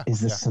 Yeah.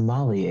 Is the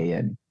sommelier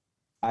in?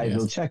 I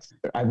will check,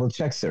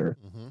 sir.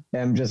 Mm-hmm.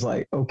 And I'm just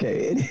like,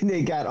 okay. And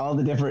they got all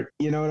the different,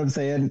 you know what I'm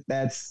saying?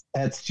 That's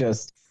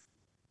just,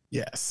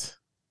 yes.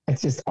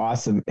 It's just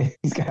awesome.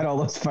 He's got all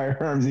those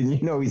firearms, and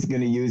he's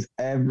going to use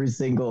every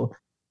single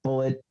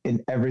bullet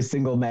in every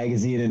single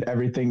magazine and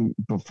everything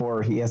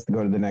before he has to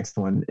go to the next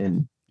one.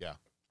 And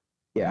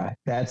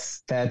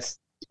that's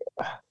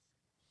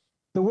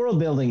the world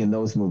building in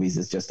those movies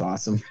is just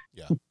awesome.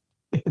 Yeah.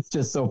 It's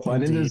just so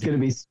fun. Indeed. And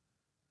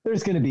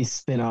there's going to be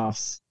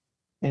spin-offs,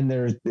 and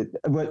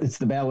it's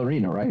the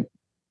ballerina, right?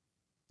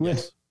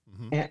 With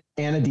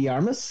Anna de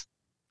Armas.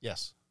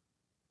 Yes.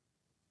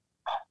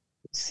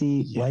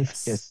 See,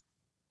 life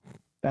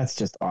that's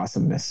just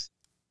awesomeness.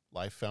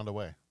 Life found a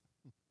way.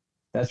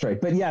 That's right.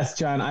 But yes,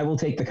 John, I will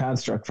take the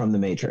construct from the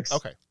Matrix.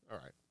 Okay. All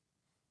right.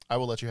 I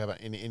will let you have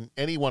it in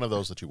any one of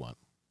those that you want.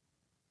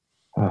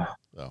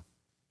 So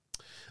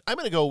I'm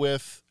going to go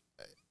with,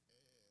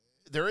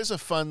 there is a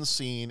fun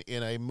scene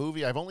in a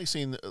movie I've only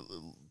seen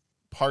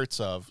parts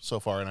of so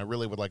far, and I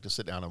really would like to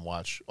sit down and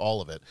watch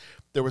all of it.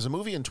 There was a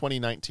movie in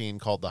 2019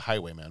 called The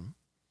Highwaymen,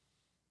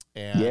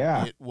 and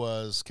it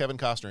was Kevin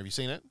Costner. Have you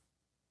seen it?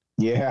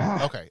 Yeah.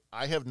 Okay.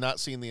 I have not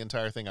seen the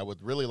entire thing. I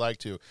would really like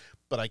to,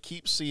 but I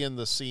keep seeing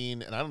the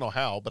scene, and I don't know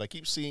how, but I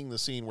keep seeing the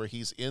scene where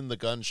he's in the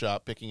gun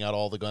shop picking out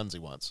all the guns he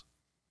wants.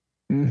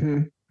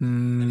 Mm-hmm.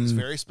 And he's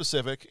very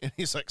specific, and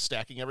he's like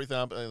stacking everything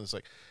up, and it's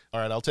like, all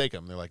right, I'll take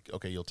them. They're like,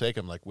 okay, you'll take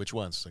them. Like, which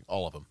ones? It's like,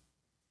 all of them.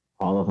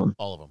 All of them.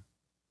 All of them.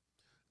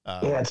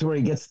 That's where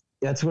he gets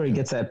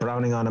that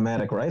Browning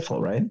automatic rifle,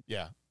 right?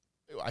 Yeah.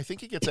 I think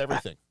he gets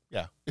everything.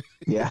 Yeah.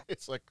 Yeah.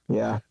 It's like,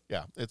 yeah.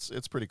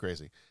 It's pretty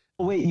crazy.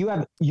 Oh, wait, you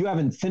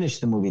haven't finished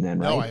the movie then,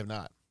 right? No, I have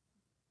not.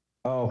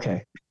 Oh,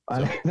 okay.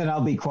 Then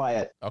I'll be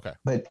quiet. Okay.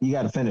 But you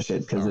got to finish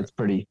it because it's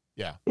pretty.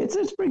 Yeah. It's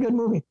a pretty good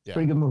movie. It's a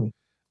pretty good movie.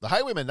 The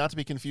Highwaymen, not to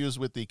be confused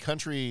with the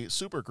country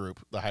supergroup,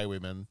 The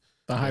Highwaymen.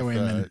 The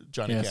Highwaymen.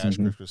 Johnny Cash,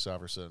 Chris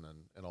Christopherson,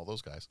 and all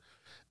those guys.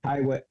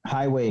 Highwayman.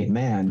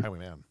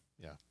 Highwayman,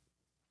 yeah.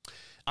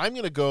 I'm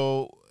going to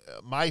go,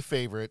 my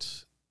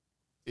favorite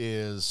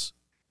is,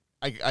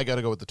 I got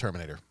to go with the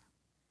Terminator.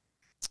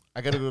 I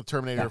got to go with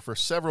Terminator for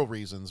several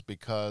reasons,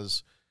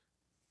 because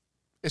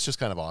it's just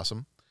kind of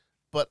awesome.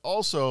 But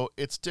also,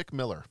 it's Dick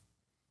Miller.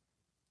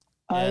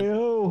 I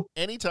know.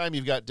 Anytime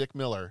you've got Dick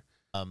Miller,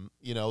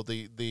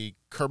 the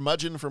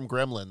curmudgeon from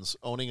Gremlins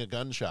owning a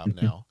gun shop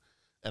now,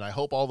 and I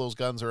hope all those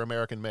guns are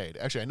American made.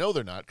 Actually, I know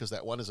they're not, because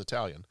that one is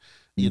Italian.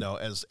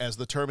 As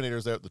the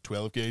Terminator's there, the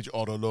 12-gauge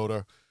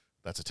autoloader,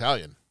 that's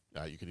Italian.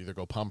 You could either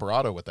go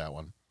Pomperato with that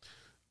one,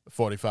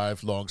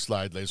 45 long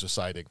slide laser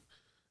sighting.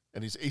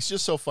 And he's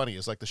just so funny.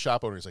 It's like the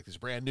shop owner is like, "He's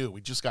brand new. We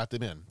just got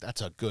them in.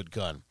 That's a good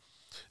gun."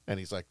 And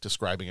he's like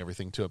describing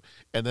everything to him.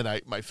 And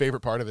then my favorite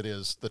part of it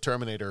is the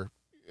Terminator,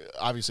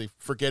 obviously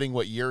forgetting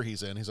what year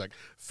he's in. He's like,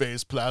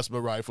 "Phase plasma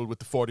rifle with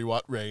the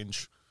 40-watt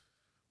range."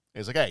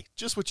 And he's like, "Hey,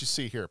 just what you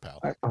see here,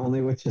 pal.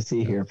 Only what you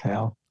see here,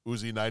 pal."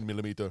 Uzi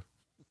 9mm.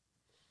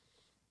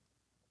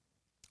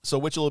 So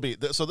which will it be?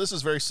 So this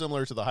is very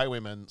similar to the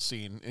Highwayman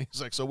scene.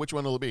 He's like, "So which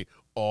one will it be?"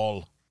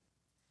 "All."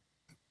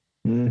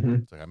 Mm-hmm.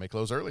 It's like, "I may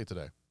close early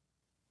today."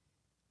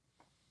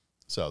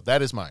 So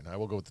that is mine. I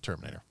will go with the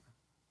Terminator.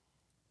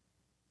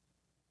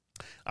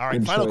 All right,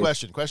 Good final choice.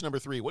 question. Question number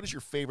 3. What is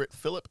your favorite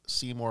Philip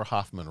Seymour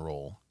Hoffman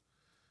role?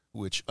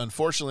 Which,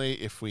 unfortunately,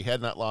 if we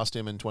had not lost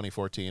him in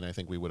 2014, I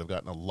think we would have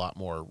gotten a lot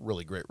more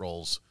really great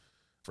roles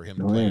for him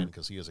to play in,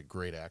 because he is a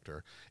great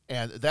actor.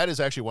 And that is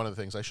actually one of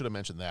the things, I should have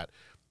mentioned that,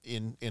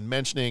 in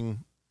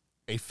mentioning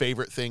a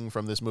favorite thing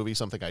from this movie,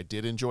 something I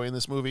did enjoy in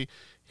this movie,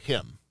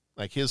 him.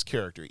 Like his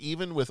character.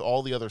 Even with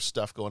all the other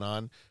stuff going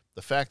on,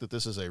 the fact that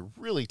this is a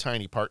really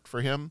tiny part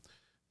for him,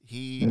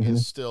 he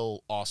is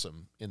still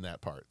awesome in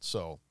that part.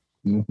 So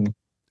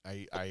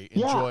I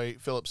enjoy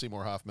Philip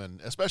Seymour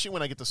Hoffman, especially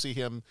when I get to see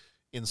him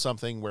in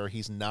something where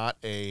he's not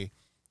a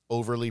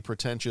overly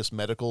pretentious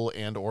medical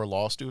and or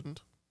law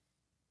student.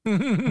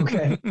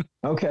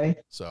 Okay.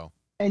 So,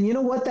 and you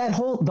know what? The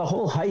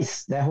whole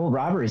heist, that whole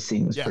robbery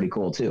scene was pretty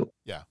cool too.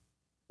 Yeah.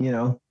 You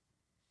know.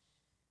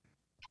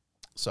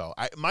 So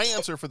my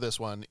answer for this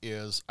one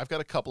is, I've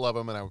got a couple of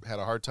them, and I had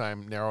a hard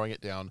time narrowing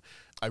it down.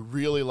 I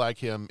really like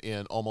him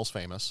in Almost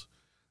Famous.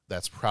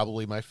 That's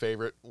probably my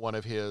favorite one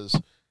of his.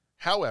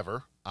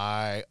 However,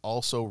 I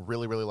also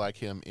really, really like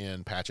him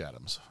in Patch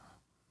Adams.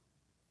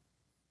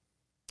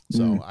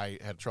 So I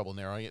had trouble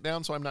narrowing it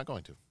down, so I'm not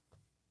going to.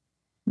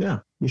 Yeah,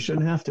 you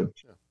shouldn't have to.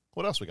 Yeah.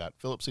 What else we got?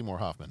 Philip Seymour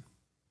Hoffman.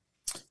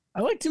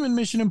 I liked him in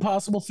Mission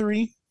Impossible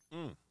 3.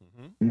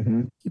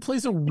 He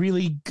plays a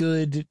really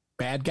good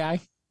bad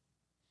guy.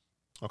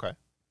 Okay.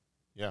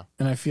 Yeah.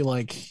 And I feel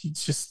like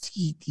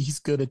he's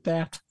good at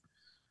that.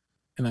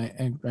 And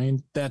I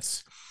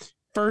that's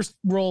first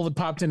role that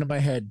popped into my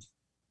head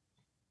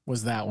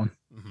was that one.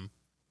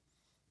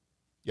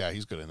 Yeah,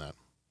 he's good in that.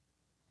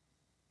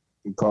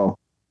 Good call.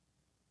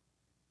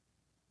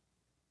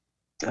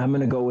 I'm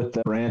going to go with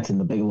the Brandt in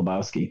The Big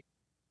Lebowski.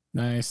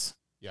 Nice.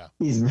 Yeah.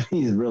 He's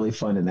really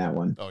fun in that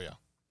one. Oh, yeah.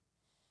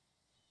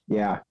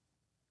 Yeah.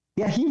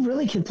 Yeah, he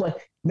really can play.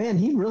 Man,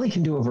 he really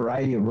can do a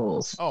variety of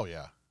roles. Oh,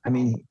 yeah. I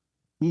mean,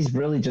 he's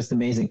really just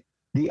amazing.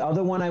 The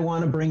other one I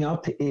want to bring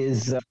up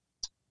is,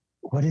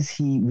 what is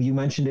he? You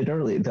mentioned it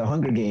earlier, The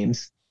Hunger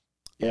Games.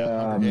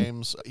 Yeah, Hunger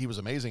Games. He was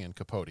amazing in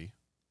Capote.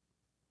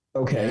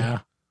 Okay.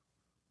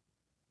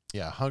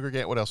 Yeah, Hunger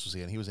Games. What else was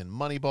he in? He was in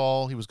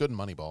Moneyball. He was good in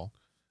Moneyball.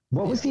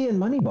 What was he in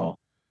Moneyball?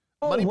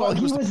 Oh, Moneyball, well,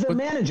 he was the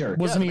manager.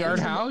 Wasn't he Art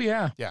Howe?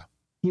 Yeah. Yeah.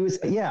 He was,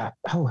 yeah.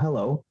 Oh,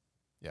 hello.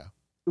 Yeah.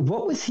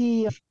 What was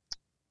he?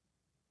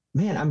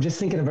 Man, I'm just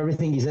thinking of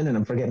everything he's in, and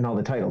I'm forgetting all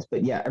the titles.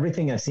 But yeah,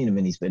 everything I've seen him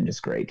in, he's been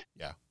just great.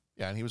 Yeah.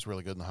 Yeah, and he was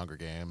really good in the Hunger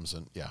Games,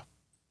 and yeah.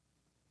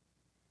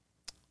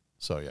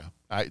 So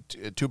yeah,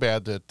 too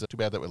bad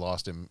that we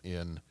lost him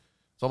in.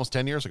 It's almost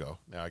 10 years ago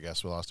now. I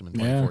guess we lost him in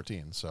 2014.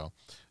 Yeah. So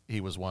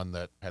he was one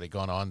that, had he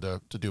gone on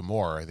to do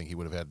more, I think he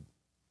would have had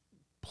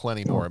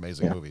plenty more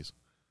amazing movies.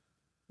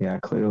 Yeah,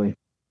 clearly.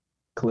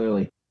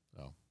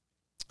 So,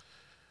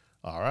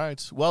 all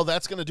right. Well,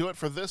 that's going to do it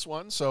for this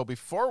one. So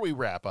before we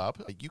wrap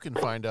up, you can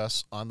find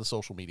us on the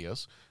social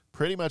medias.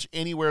 Pretty much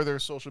anywhere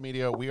there's social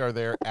media, we are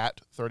there at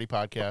 30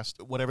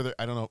 Podcast. Whatever,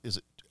 I don't know.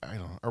 I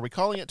don't know. Are we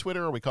calling it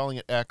Twitter? Are we calling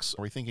it X?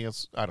 Are we thinking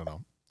it's, I don't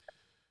know.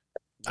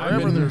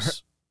 Wherever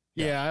there's.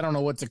 Yeah, I don't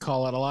know what to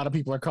call it. A lot of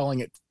people are calling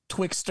it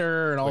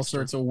Twixter and all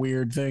sorts of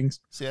weird things.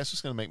 See, that's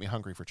just going to make me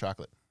hungry for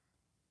chocolate.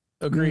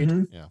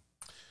 Agreed. Yeah.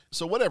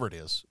 So whatever it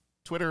is,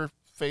 Twitter,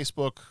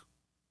 Facebook,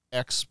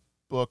 X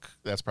book,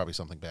 that's probably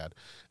something bad.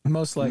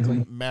 Most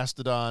likely.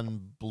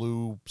 Mastodon,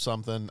 Blue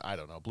something, I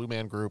don't know, Blue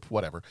Man Group,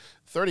 whatever.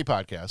 30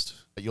 Podcast.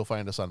 You'll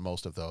find us on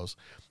most of those.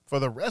 For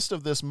the rest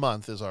of this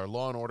month is our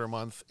Law and Order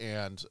month,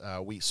 and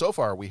so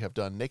far we have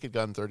done Naked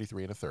Gun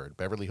 33 1/3,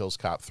 Beverly Hills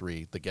Cop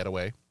 3, The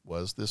Getaway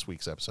was this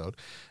week's episode.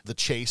 The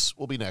Chase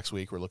will be next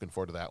week. We're looking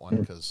forward to that one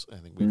because I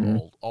think we've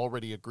all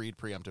already agreed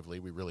preemptively.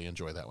 We really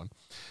enjoy that one.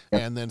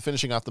 And then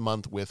finishing off the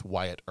month with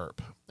Wyatt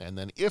Earp. And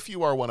then if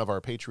you are one of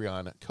our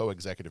Patreon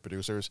co-executive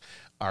producers,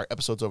 our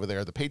episodes over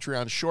there, the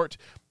Patreon short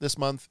this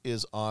month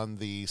is on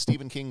the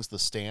Stephen King's The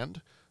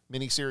Stand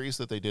miniseries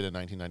that they did in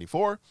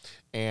 1994,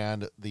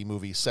 and the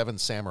movie Seven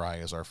Samurai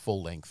is our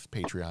full-length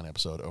Patreon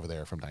episode over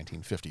there from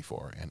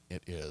 1954, and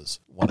it is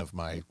one of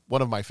my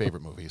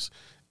favorite movies,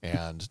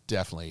 and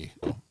definitely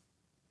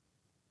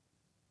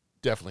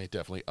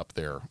up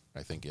there,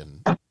 I think,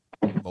 in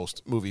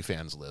most movie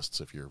fans'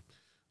 lists. If you're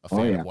a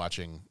fan of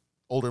watching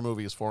older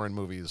movies, foreign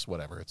movies,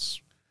 whatever,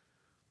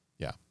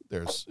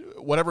 there's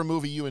whatever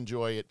movie you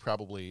enjoy, it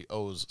probably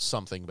owes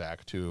something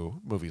back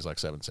to movies like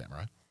Seven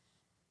Samurai.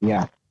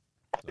 Yeah.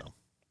 So.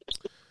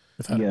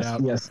 Without a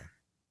doubt. Yes.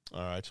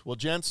 All right. Well,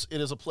 gents, it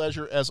is a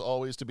pleasure, as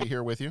always, to be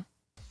here with you.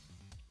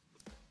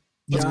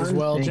 as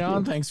well, thank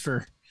John. you. Thanks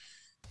for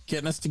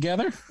getting us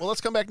together. Well,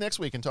 let's come back next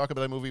week and talk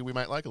about a movie we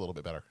might like a little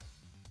bit better.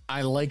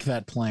 I like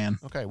that plan.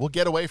 Okay, we'll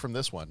get away from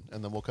this one,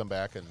 and then we'll come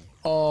back and...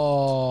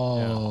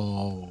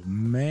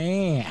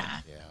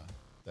 man. Yeah,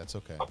 that's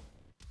okay.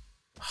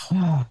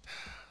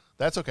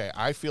 That's okay.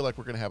 I feel like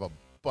we're going to have a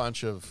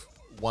bunch of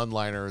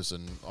one-liners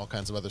and all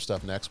kinds of other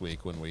stuff next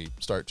week when we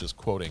start just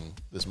quoting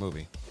this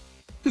movie.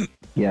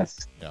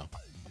 Yes. Yeah.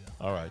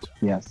 All right.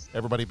 Yes.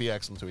 Everybody be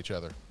excellent to each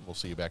other. We'll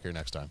see you back here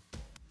next time.